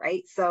talk,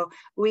 right? So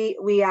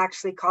we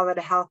actually call it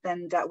a health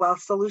and wealth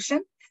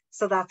solution.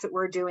 So that's what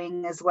we're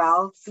doing as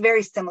well. It's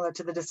very similar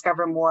to the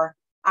Discover More.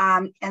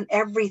 And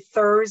every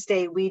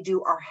Thursday we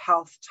do our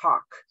health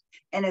talk,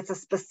 and it's a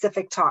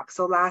specific talk.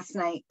 So last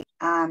night,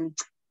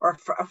 or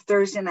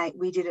Thursday night,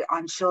 we did it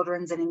on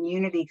children's and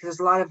immunity, because there's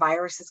a lot of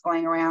viruses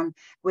going around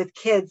with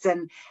kids.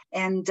 And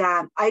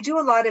I do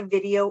a lot of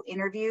video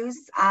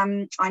interviews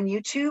on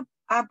YouTube,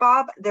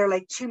 Bob. They're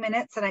like 2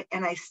 minutes,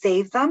 and I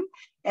save them,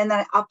 and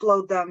then I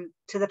upload them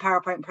to the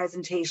PowerPoint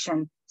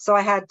presentation. So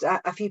I had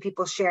a few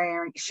people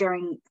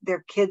sharing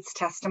their kids'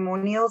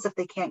 testimonials if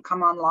they can't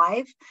come on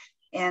live.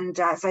 And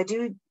so I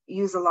do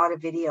use a lot of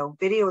video.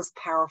 Video is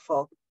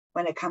powerful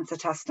when it comes to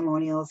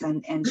testimonials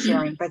and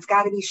sharing, but it's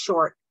got to be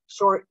short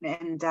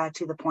and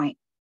to the point.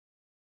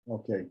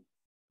 Okay.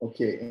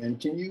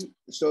 And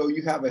so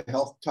you have a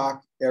health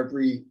talk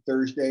every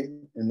Thursday,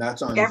 and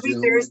that's on every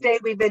Zoom? Thursday.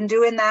 We've been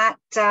doing that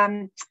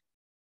since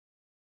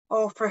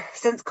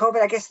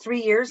COVID, I guess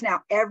 3 years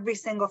now, every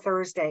single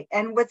Thursday.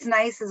 And what's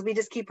nice is we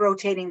just keep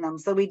rotating them.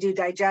 So we do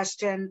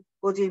digestion,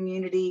 we'll do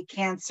immunity,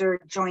 cancer,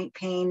 joint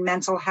pain,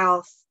 mental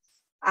health.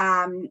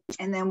 And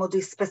then we'll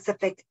do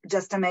specific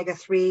just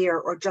omega-3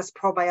 or just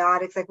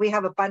probiotics. Like we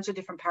have a bunch of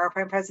different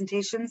PowerPoint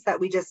presentations that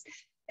we just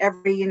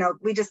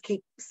we just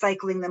keep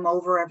cycling them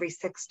over every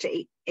 6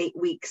 to 8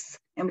 weeks,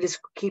 and we just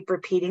keep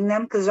repeating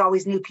them because there's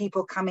always new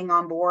people coming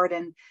on board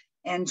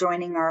and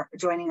joining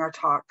our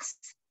talks.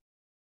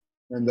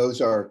 And those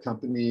are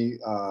company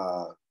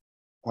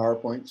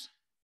PowerPoints?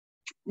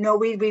 No,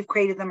 we've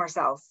created them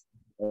ourselves.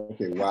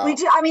 Okay, wow. We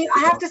do. I mean, I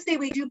have to say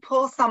we do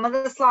pull some of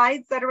the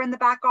slides that are in the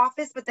back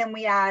office, but then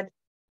we add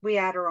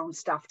our own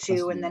stuff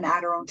too, and then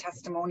add our own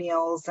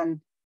testimonials,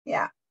 and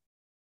yeah.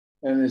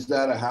 And is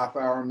that a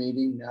half-hour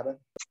meeting, Nada?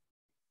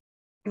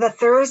 The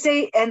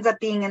Thursday ends up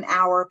being an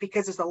hour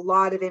because there's a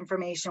lot of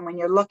information when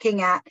you're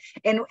looking at,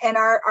 and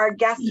our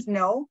guests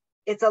know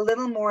it's a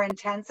little more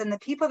intense, and the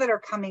people that are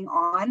coming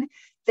on,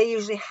 they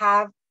usually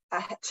have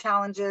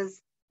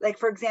challenges, like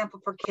for example,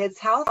 for kids'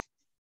 health.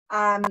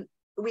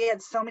 We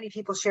had so many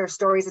people share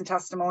stories and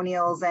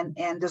testimonials, and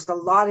there's a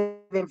lot of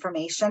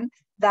information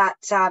that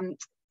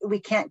we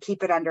can't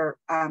keep it under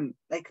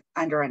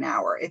under an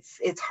hour.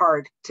 It's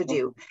hard to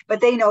do,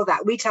 but they know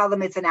that. We tell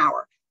them it's an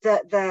hour.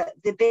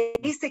 The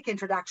basic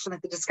introduction,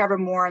 like the Discover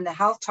More and the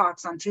health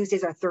talks on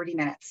Tuesdays, are 30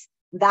 minutes.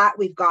 That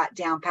we've got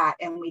down pat,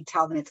 and we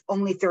tell them it's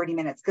only 30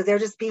 minutes because they're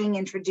just being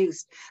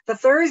introduced. The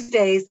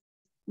Thursdays,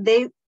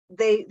 they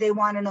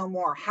want to know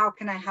more. How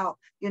can I help,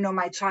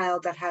 my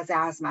child that has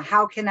asthma?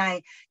 How can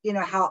I,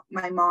 help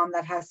my mom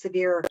that has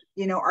severe,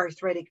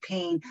 arthritic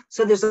pain?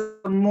 So there's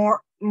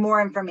more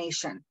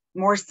information,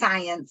 more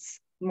science,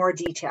 more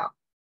detail.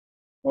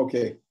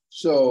 Okay.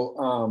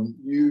 So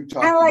you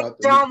talked kind of like about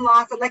Don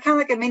Lawson, kind of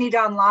like a mini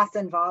Don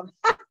Lawson, Bob.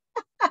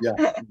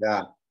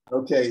 Yeah.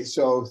 Okay,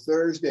 so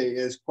Thursday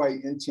is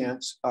quite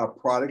intense.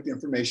 Product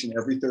information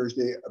every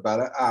Thursday,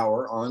 about an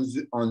hour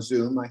on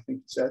Zoom, I think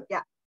you said.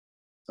 Yeah.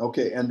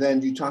 Okay, and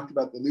then you talked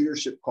about the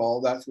leadership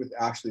call. That's with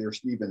Ashley or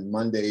Stephen,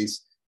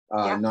 Mondays,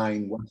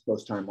 9 West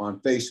Coast time on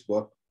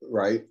Facebook,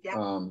 right?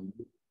 Yeah.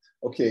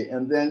 Okay,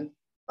 and then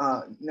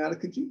Nada,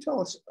 could you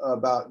tell us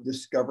about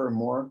Discover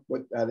More,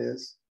 what that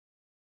is?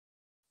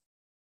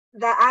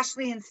 That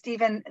Ashley and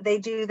Stephen, they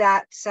do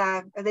that.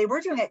 They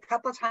were doing it a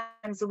couple of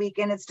times a week,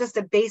 and it's just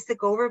a basic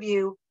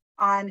overview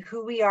on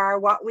who we are,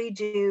 what we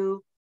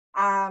do,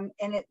 and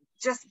it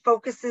just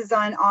focuses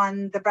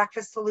on the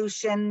breakfast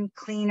solution,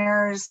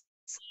 cleaners,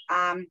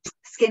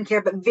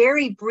 skincare, but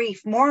very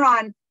brief, more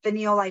on the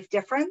NeoLife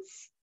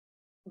difference.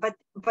 But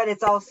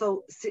it's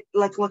also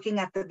like looking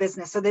at the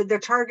business. So they're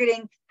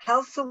targeting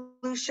health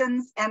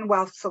solutions and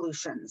wealth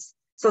solutions.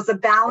 So it's a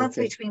balance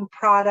between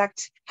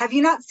product. Have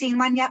you not seen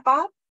one yet,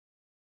 Bob?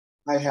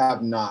 I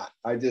have not.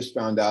 I just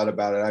found out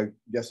about it. I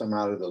guess I'm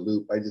out of the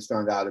loop. I just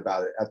found out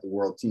about it at the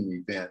World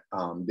Team event.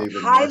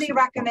 David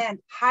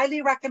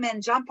highly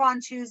recommend. Jump on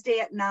Tuesday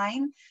at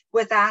 9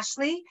 with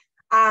Ashley.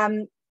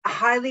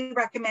 Highly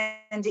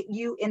recommend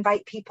you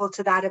invite people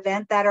to that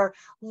event that are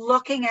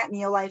looking at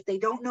NeoLife. They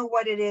don't know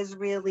what it is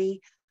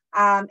really,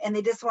 and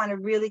they just want a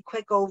really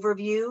quick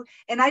overview.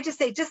 And I just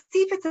say, just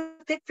see if it's a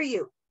fit for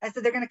you. I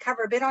said they're going to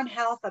cover a bit on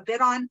health, a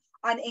bit on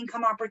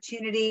income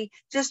opportunity.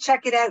 Just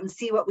check it out and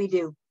see what we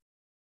do.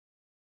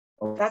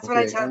 That's what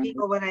I tell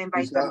people when I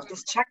invite them.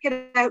 Just check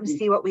it out and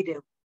see what we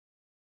do.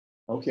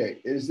 Okay.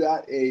 Is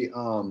that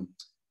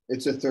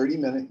it's a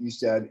 30-minute, you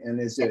said, and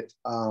is it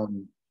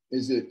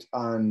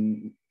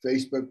on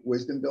Facebook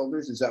Wisdom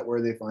Builders? Is that where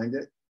they find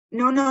it?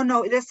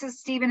 No. This is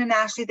Stephen and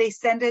Ashley. They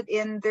send it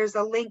in. There's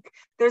a link.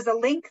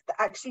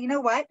 Actually, you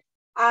know what?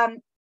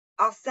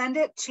 I'll send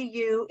it to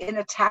you in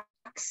a text,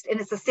 and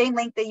it's the same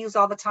link they use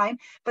all the time,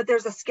 but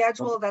there's a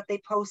schedule that they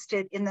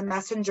posted in the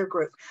Messenger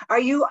group. Are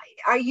you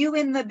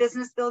in the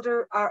Business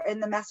Builder or in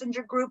the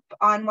Messenger group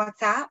on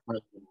WhatsApp?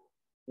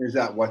 Is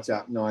that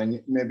WhatsApp? No,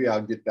 maybe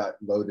I'll get that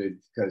loaded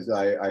because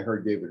I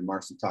heard David and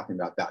Marcy talking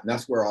about that, and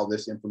that's where all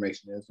this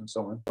information is and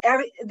so on.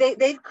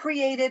 They've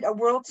created a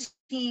World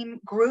Team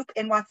group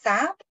in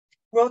WhatsApp,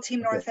 World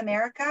Team North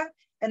America,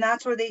 and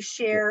that's where they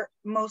share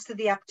most of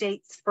the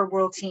updates for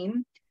World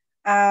Team.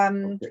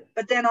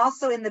 But then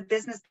also in the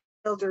Business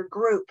Builder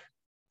group,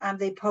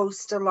 they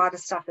post a lot of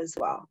stuff as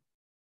well.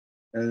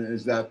 And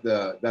is that's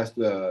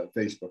the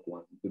Facebook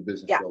one, the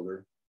Business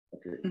Builder?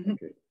 Okay.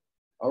 Okay.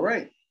 All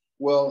right.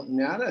 Well,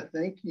 Nada,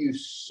 thank you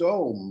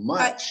so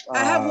much.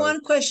 I have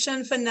one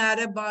question for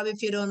Nada, Bob,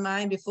 if you don't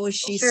mind, before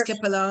she skip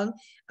along.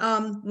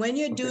 When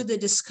you do the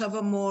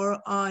Discover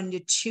More on the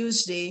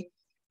Tuesday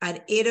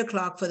at 8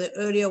 o'clock for the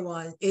earlier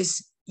one,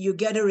 is you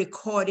get a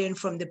recording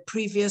from the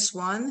previous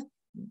one?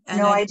 And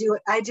no, I do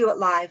it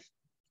live.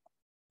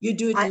 You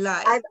do it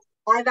live.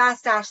 I've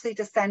asked Ashley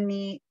to send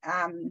me.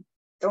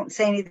 Don't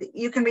say anything.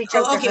 You can reach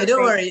out. Oh, okay,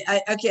 don't worry.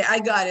 I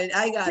got it.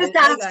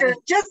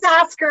 Just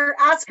ask her.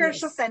 Ask her. Yes.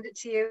 She'll send it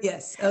to you.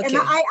 Yes. Okay. And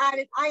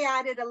I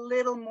added a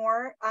little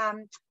more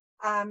on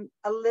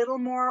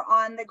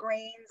the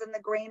grains and the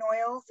grain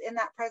oils in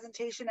that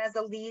presentation as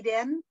a lead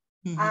in.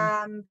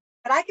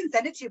 But I can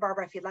send it to you,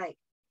 Barbara, if you'd like.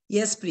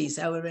 Yes, please.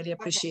 I would really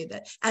appreciate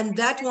that. And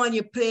that one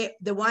you play,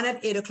 the one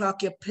at 8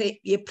 o'clock, you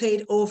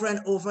played over and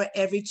over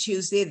every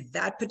Tuesday,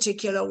 that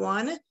particular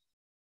one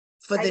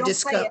for the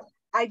discovery.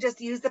 I just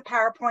use the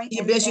PowerPoint.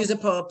 You just use a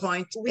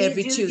PowerPoint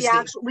every Tuesday.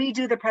 We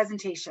do the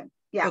presentation.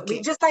 Yeah, okay.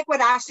 We just like what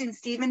Ashley and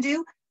Stephen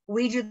do.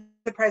 We do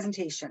the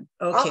presentation.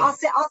 Okay. I'll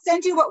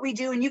send you what we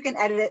do, and you can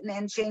edit it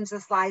and change the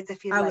slides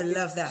if you like. I would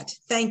love that.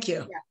 Thank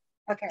you.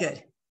 Yeah. Okay.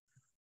 Good.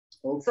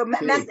 Okay. So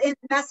in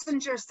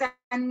Messenger,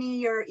 send me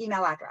your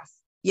email address.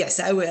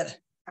 Yes, I will.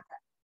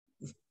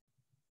 Okay.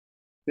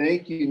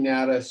 Thank you,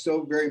 Nada,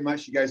 so very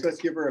much. You guys, let's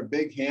give her a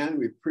big hand.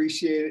 We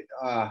appreciate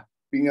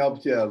being able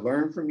to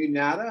learn from you,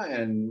 Nada,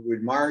 and we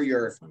admire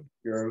your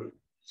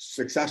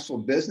successful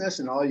business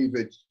and all you've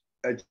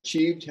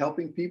achieved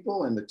helping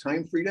people and the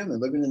time freedom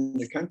and living in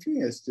the country.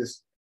 It's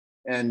just,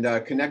 and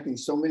connecting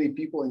so many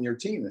people in your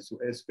team.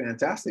 It's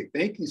fantastic.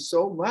 Thank you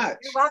so much.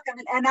 You're welcome.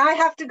 And I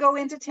have to go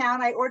into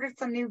town. I ordered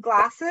some new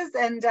glasses,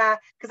 and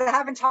because I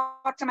haven't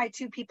talked to my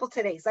 2 people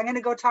today. So I'm going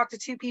to go talk to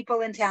 2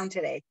 people in town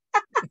today.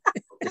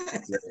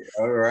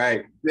 All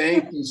right.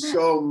 Thank you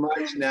so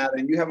much, Nada.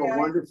 And you have a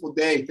wonderful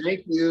day.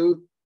 Thank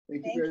you.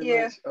 Thank you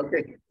very much.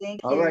 Okay.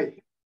 Thank you. All right.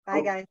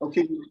 Bye, guys.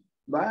 Okay.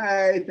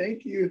 Bye.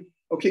 Thank you.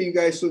 Okay, you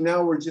guys. So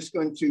now we're just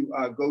going to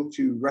go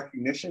to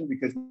recognition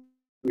because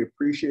we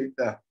appreciate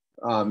the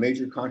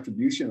major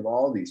contribution of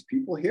all these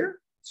people here.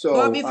 So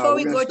Bob, before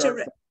we go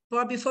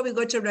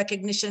to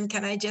recognition,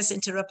 can I just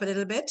interrupt a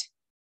little bit?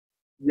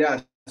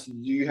 Yes. Do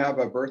you have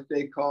a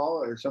birthday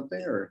call or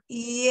something? Or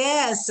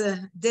yes,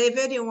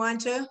 David, you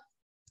want to?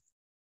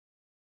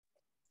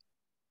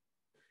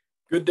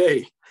 Good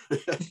day.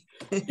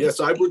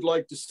 Yes, I would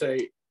like to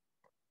say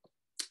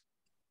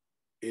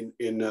in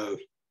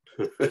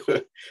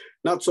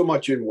not so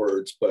much in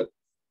words, but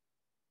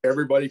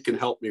everybody can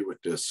help me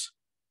with this,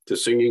 to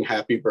singing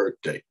happy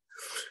birthday.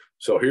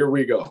 So here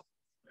we go.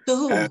 To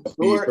who? Happy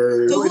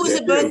birthday. So who's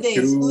the birthday?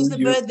 Who's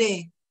the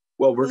birthday?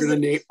 Well, we're going to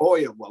name, oh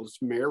yeah, well,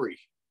 it's Mary.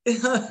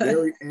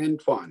 Mary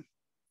and Fun.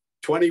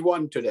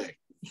 21 today.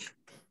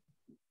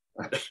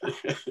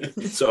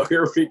 So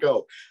here we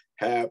go.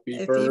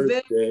 Happy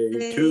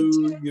birthday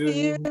to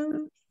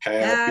you.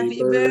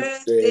 Happy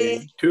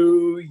birthday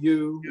to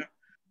you.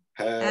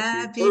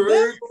 Happy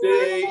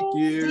birthday,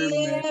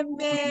 dear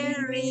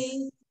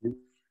Mary.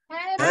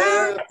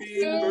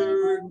 Happy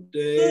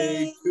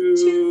birthday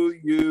to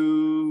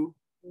you.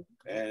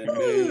 And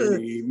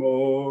many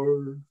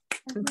more.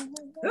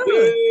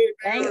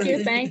 Thank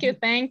you, thank you,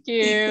 thank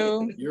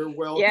you. You're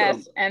welcome.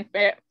 Yes, and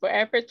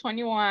forever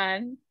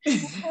 21.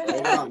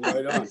 Right on,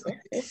 right on.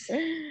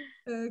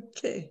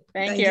 Okay.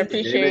 Thank you, I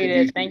appreciate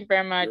it. Thank you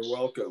very much. You're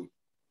welcome.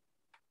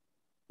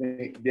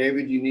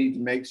 David, you need to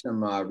make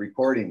some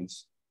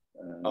recordings.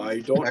 I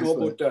don't know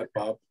about that,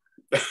 Bob.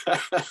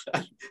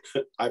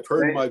 I've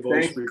heard my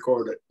voice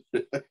recorded.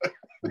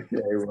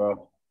 Okay,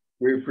 well,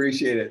 we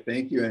appreciate it.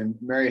 Thank you. And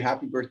Mary,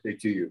 happy birthday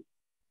to you.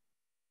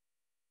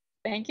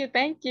 Thank you,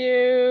 thank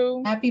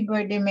you. Happy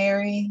birthday,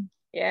 Mary.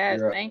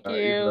 Yes, thank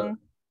you.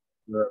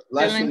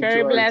 Feeling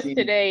very blessed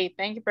today.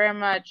 Thank you very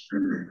much.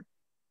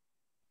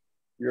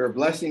 You're a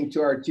blessing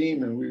to our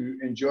team, and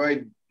we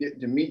enjoyed getting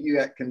to meet you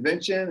at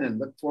convention and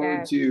look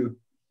forward to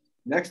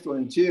next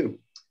one too.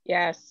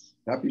 Yes.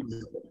 Happy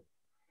birthday.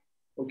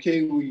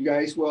 Okay, well, you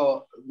guys,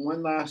 well,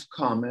 one last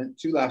comment,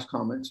 2 last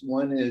comments.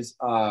 One is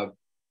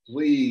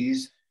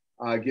please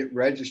get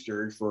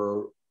registered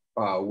for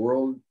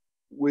World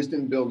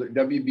Wisdom Builder,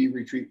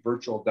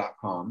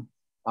 WBRetreatVirtual.com,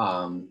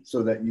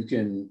 so that you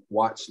can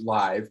watch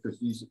live, because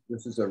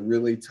this is a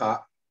really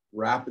top,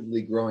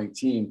 rapidly growing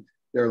team.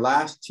 Their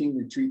last team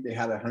retreat, they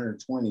had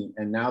 120,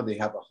 and now they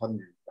have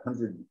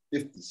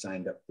 150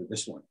 signed up for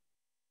this one.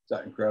 Is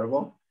that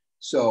incredible?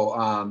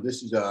 So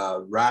this is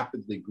a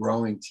rapidly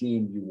growing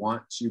team. You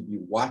want to be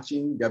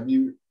watching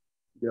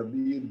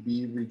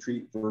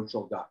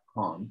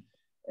WBRetreatVirtual.com,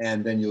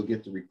 and then you'll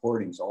get the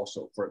recordings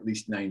also for at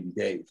least 90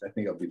 days. I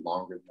think it'll be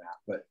longer than that,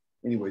 but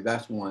anyway,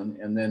 that's one.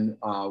 And then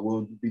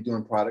we'll be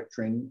doing product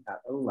training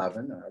at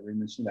 11. I already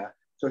mentioned that.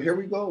 So here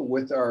we go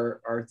with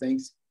our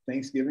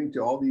Thanksgiving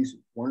to all these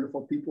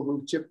wonderful people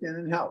who've chipped in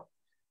and helped.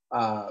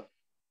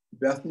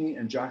 Bethany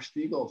and Josh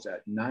Fiegels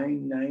at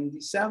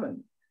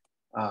 $9.97.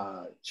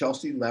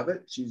 Chelsea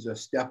Levitt, she's a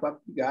step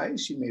up guy.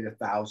 She made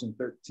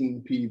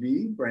 1,013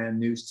 PV, brand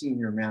new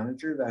senior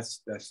manager.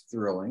 That's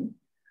thrilling.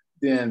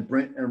 Then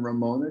Brent and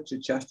Ramona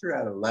Chichester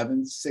at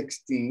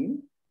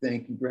 1116.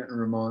 Thank you, Brent and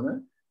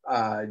Ramona.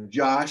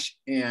 Josh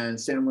and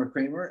Samara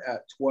Kramer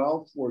at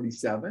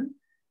 1247.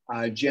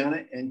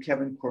 Janet and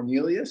Kevin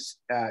Cornelius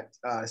at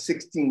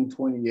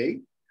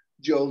 1628.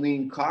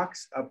 Jolene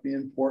Cox up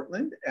in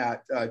Portland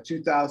at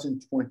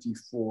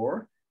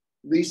 2024.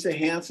 Lisa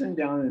Hansen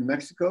down in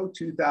Mexico,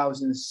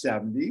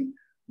 2070.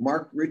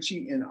 Mark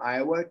Ritchie in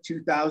Iowa,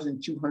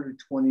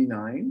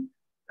 2229.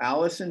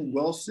 Allison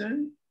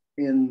Wilson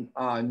in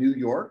New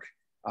York,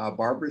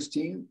 Barbara's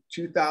team,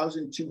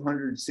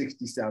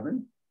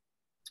 2,267.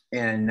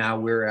 And now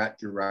we're at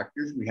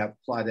directors. We have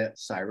Claudette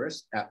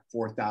Cyrus at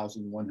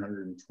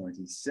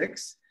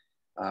 4,126.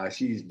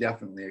 she's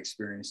definitely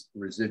experienced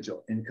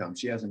residual income.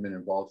 She hasn't been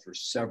involved for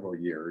several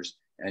years,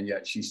 and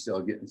yet she's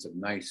still getting some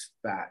nice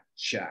fat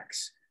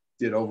checks.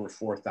 Did over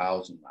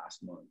 4,000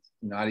 last month,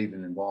 not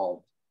even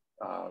involved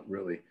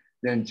really.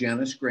 Then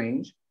Janice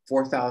Grange,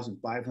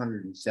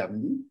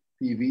 4,570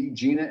 PV.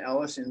 Gina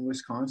Ellis in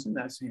Wisconsin,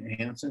 that's the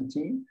Hanson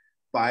team,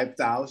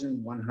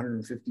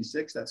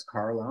 5,156. That's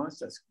car allowance.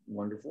 That's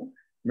wonderful.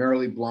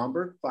 Marilee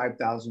Blomberg,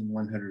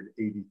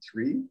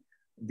 5,183.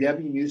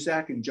 Debbie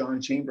Musak and John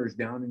Chambers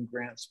down in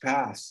Grants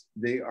Pass.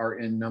 They are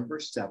in number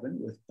 7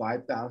 with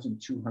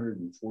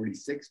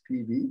 5,246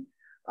 PV.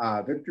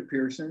 Victor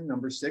Pearson,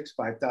 number 6,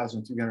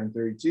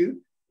 5,332.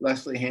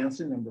 Leslie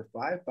Hansen, number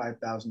 5,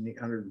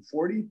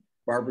 5,840.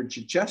 Barbara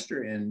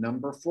Chichester in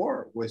number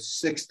 4 with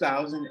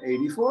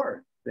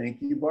 6,084.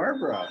 Thank you,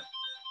 Barbara.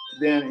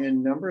 Then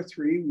in number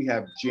 3, we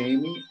have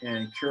Jamie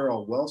and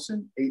Carol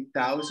Wilson,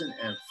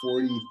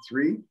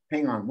 8,043.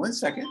 Hang on one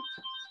second.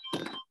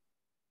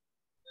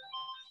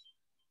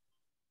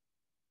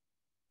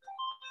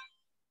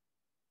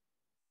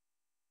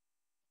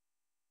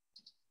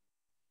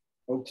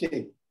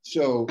 Okay,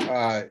 so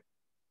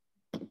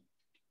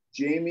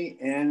Jamie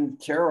and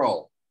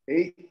Carol,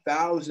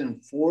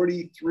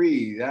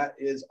 8,043. That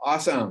is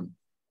awesome.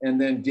 And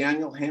then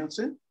Daniel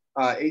Hansen,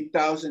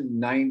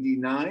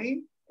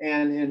 8,099.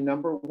 And in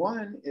number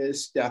 1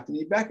 is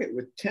Stephanie Beckett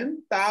with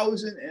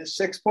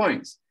 10,006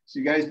 points. So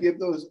you guys give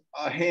those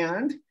a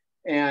hand,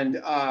 and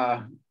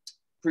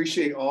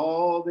appreciate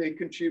all they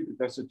contribute.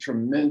 That's a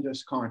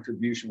tremendous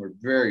contribution. We're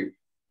very,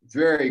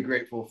 very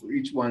grateful for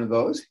each one of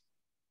those.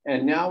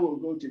 And now we'll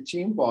go to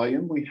team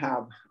volume. We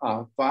have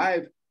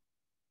 5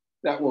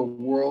 that were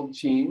world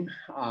team,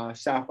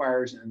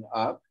 Sapphires and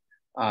up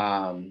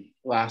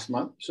last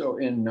month. So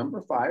in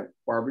number 5,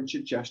 Barbara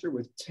Chichester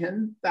with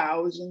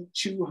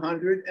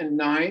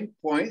 10,209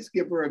 points.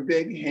 Give her a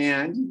big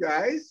hand, you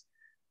guys.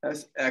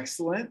 That's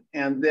excellent.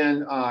 And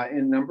then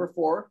in number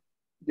 4,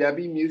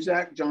 Debbie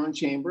Musak, John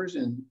Chambers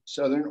in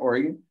Southern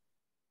Oregon,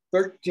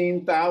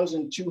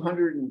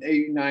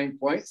 13,289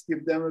 points.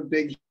 Give them a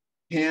big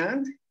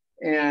hand.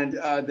 And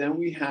then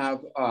we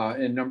have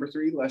in number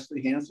 3,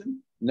 Leslie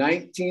Hansen,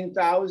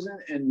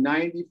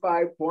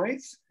 19,095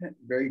 points.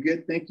 Very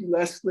good. Thank you,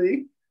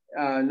 Leslie.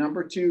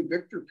 Number 2,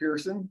 Victor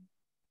Pearson,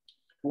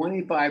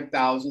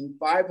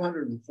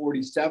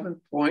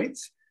 25,547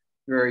 points.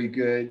 Very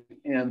good.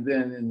 And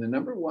then in the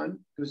number 1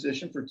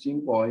 position for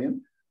team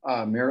volume,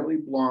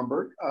 Marilee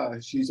Blomberg.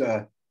 She's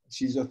a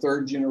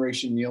 3rd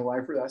generation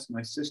NeoLifer. That's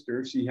my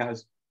sister. She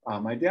has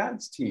my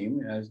dad's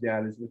team, as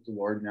dad is with the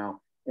Lord now.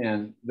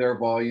 And their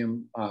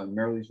volume,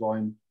 Marilee's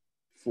volume,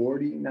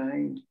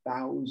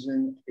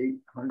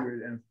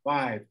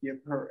 49,805.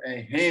 Give her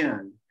a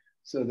hand.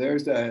 So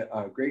there's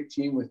a great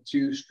team with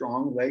 2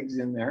 strong legs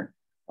in there.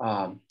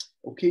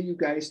 Okay, you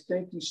guys,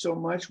 thank you so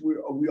much.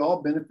 We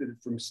all benefited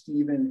from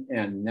Stephen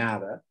and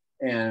Nada,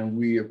 and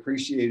we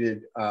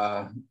appreciated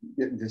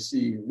getting to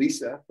see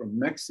Lisa from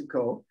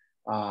Mexico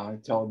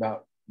tell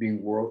about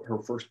being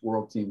her first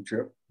world team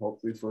trip,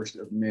 hopefully first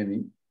of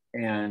many.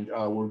 And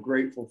we're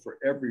grateful for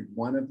every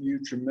one of you,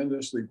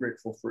 tremendously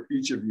grateful for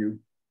each of you.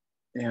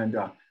 And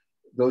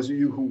those of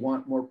you who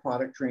want more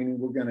product training,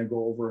 we're going to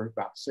go over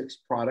about 6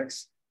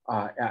 products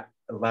at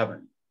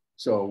 11.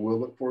 So we'll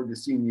look forward to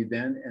seeing you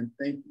then. And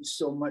thank you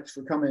so much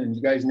for coming. And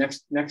you guys,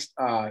 next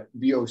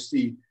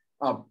VOC,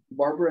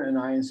 Barbara and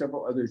I and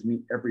several others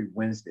meet every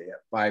Wednesday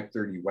at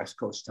 5:30 West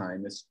Coast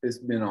time. It's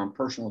been on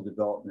personal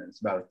development.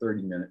 It's about a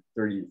 30 to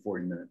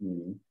 40 minute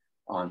meeting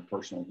on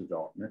personal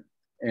development.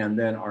 And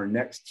then our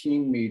next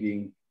team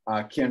meeting,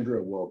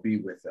 Kendra will be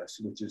with us,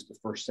 which is the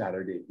first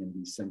Saturday in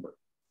December.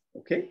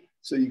 Okay,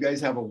 so you guys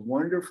have a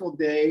wonderful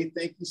day.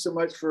 Thank you so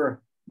much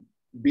for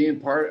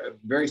being a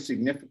very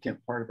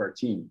significant part of our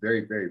team.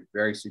 Very, very,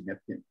 very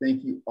significant.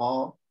 Thank you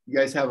all. You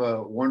guys have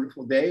a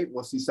wonderful day.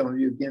 We'll see some of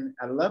you again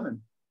at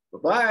 11.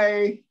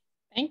 Bye-bye.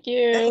 Thank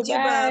you. Thank you,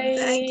 Bob.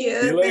 Thank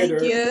you. See you later.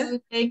 Thank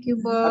you. Thank you,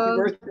 Happy Bob.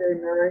 birthday,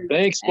 Mary.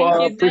 Thanks, Thank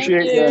Bob. you,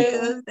 Appreciate thank that.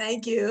 you.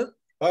 Thank you.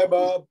 Bye,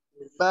 Bob.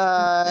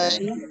 Bye.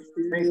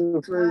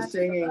 Thanks for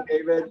singing,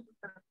 David.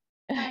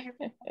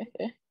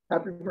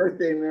 Happy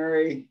birthday,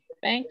 Mary.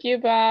 Thank you,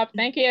 Bob.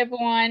 Thank you,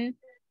 everyone.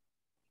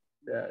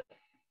 Yeah.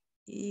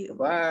 You.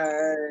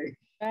 Bye.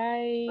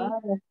 Bye.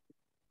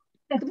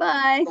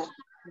 Goodbye.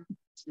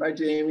 Bye,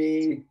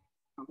 Jamie.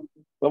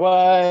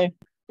 Bye-bye.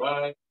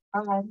 Bye.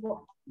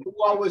 Who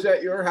all was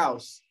at your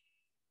house?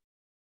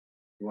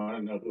 You want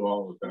to know who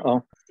all was there?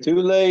 Oh, too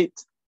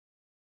late.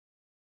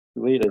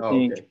 Too late, I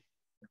think. Okay.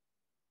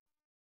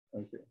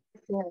 Okay.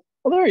 Well,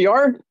 there you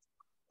are.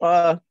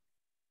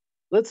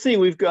 Let's see.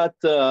 We've got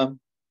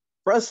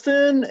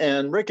Preston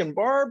and Rick and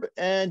Barb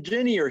and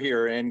Jenny are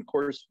here, and of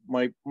course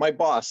my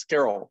boss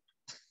Carol.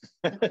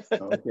 Okay.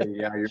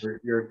 Yeah,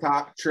 you're a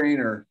top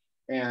trainer,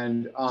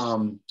 and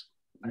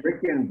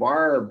Rick and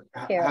Barb.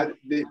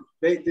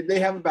 Did they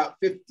have about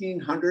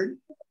 1,500?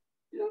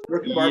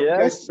 Rick and Barb.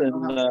 Yes,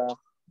 and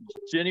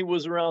Jenny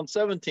was around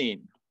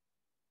 17.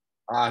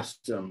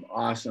 Awesome,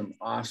 awesome,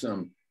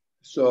 awesome.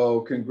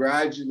 So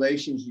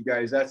congratulations, you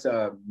guys. That's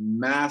a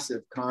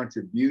massive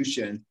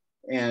contribution.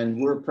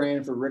 And we're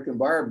praying for Rick and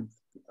Barb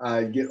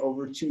get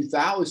over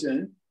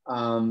 2,000.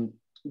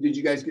 Did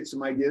you guys get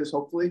some ideas,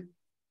 hopefully?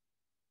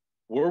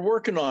 We're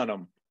working on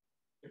them.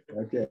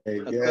 Okay,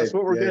 good. That's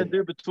what we're going to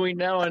do between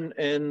now and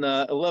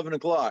 11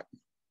 o'clock.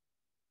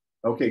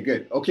 Okay,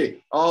 good.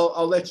 Okay,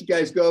 I'll let you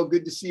guys go.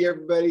 Good to see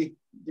everybody.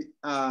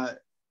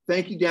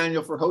 Thank you,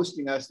 Daniel, for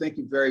hosting us. Thank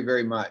you very,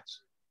 very much.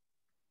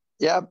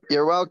 Yep,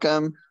 you're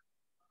welcome.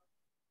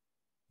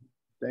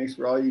 Thanks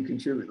for all you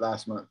contribute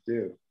last month,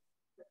 too.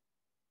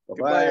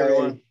 Goodbye,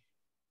 everyone.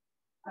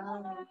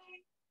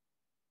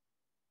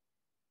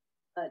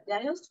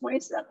 Daniel's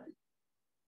 27.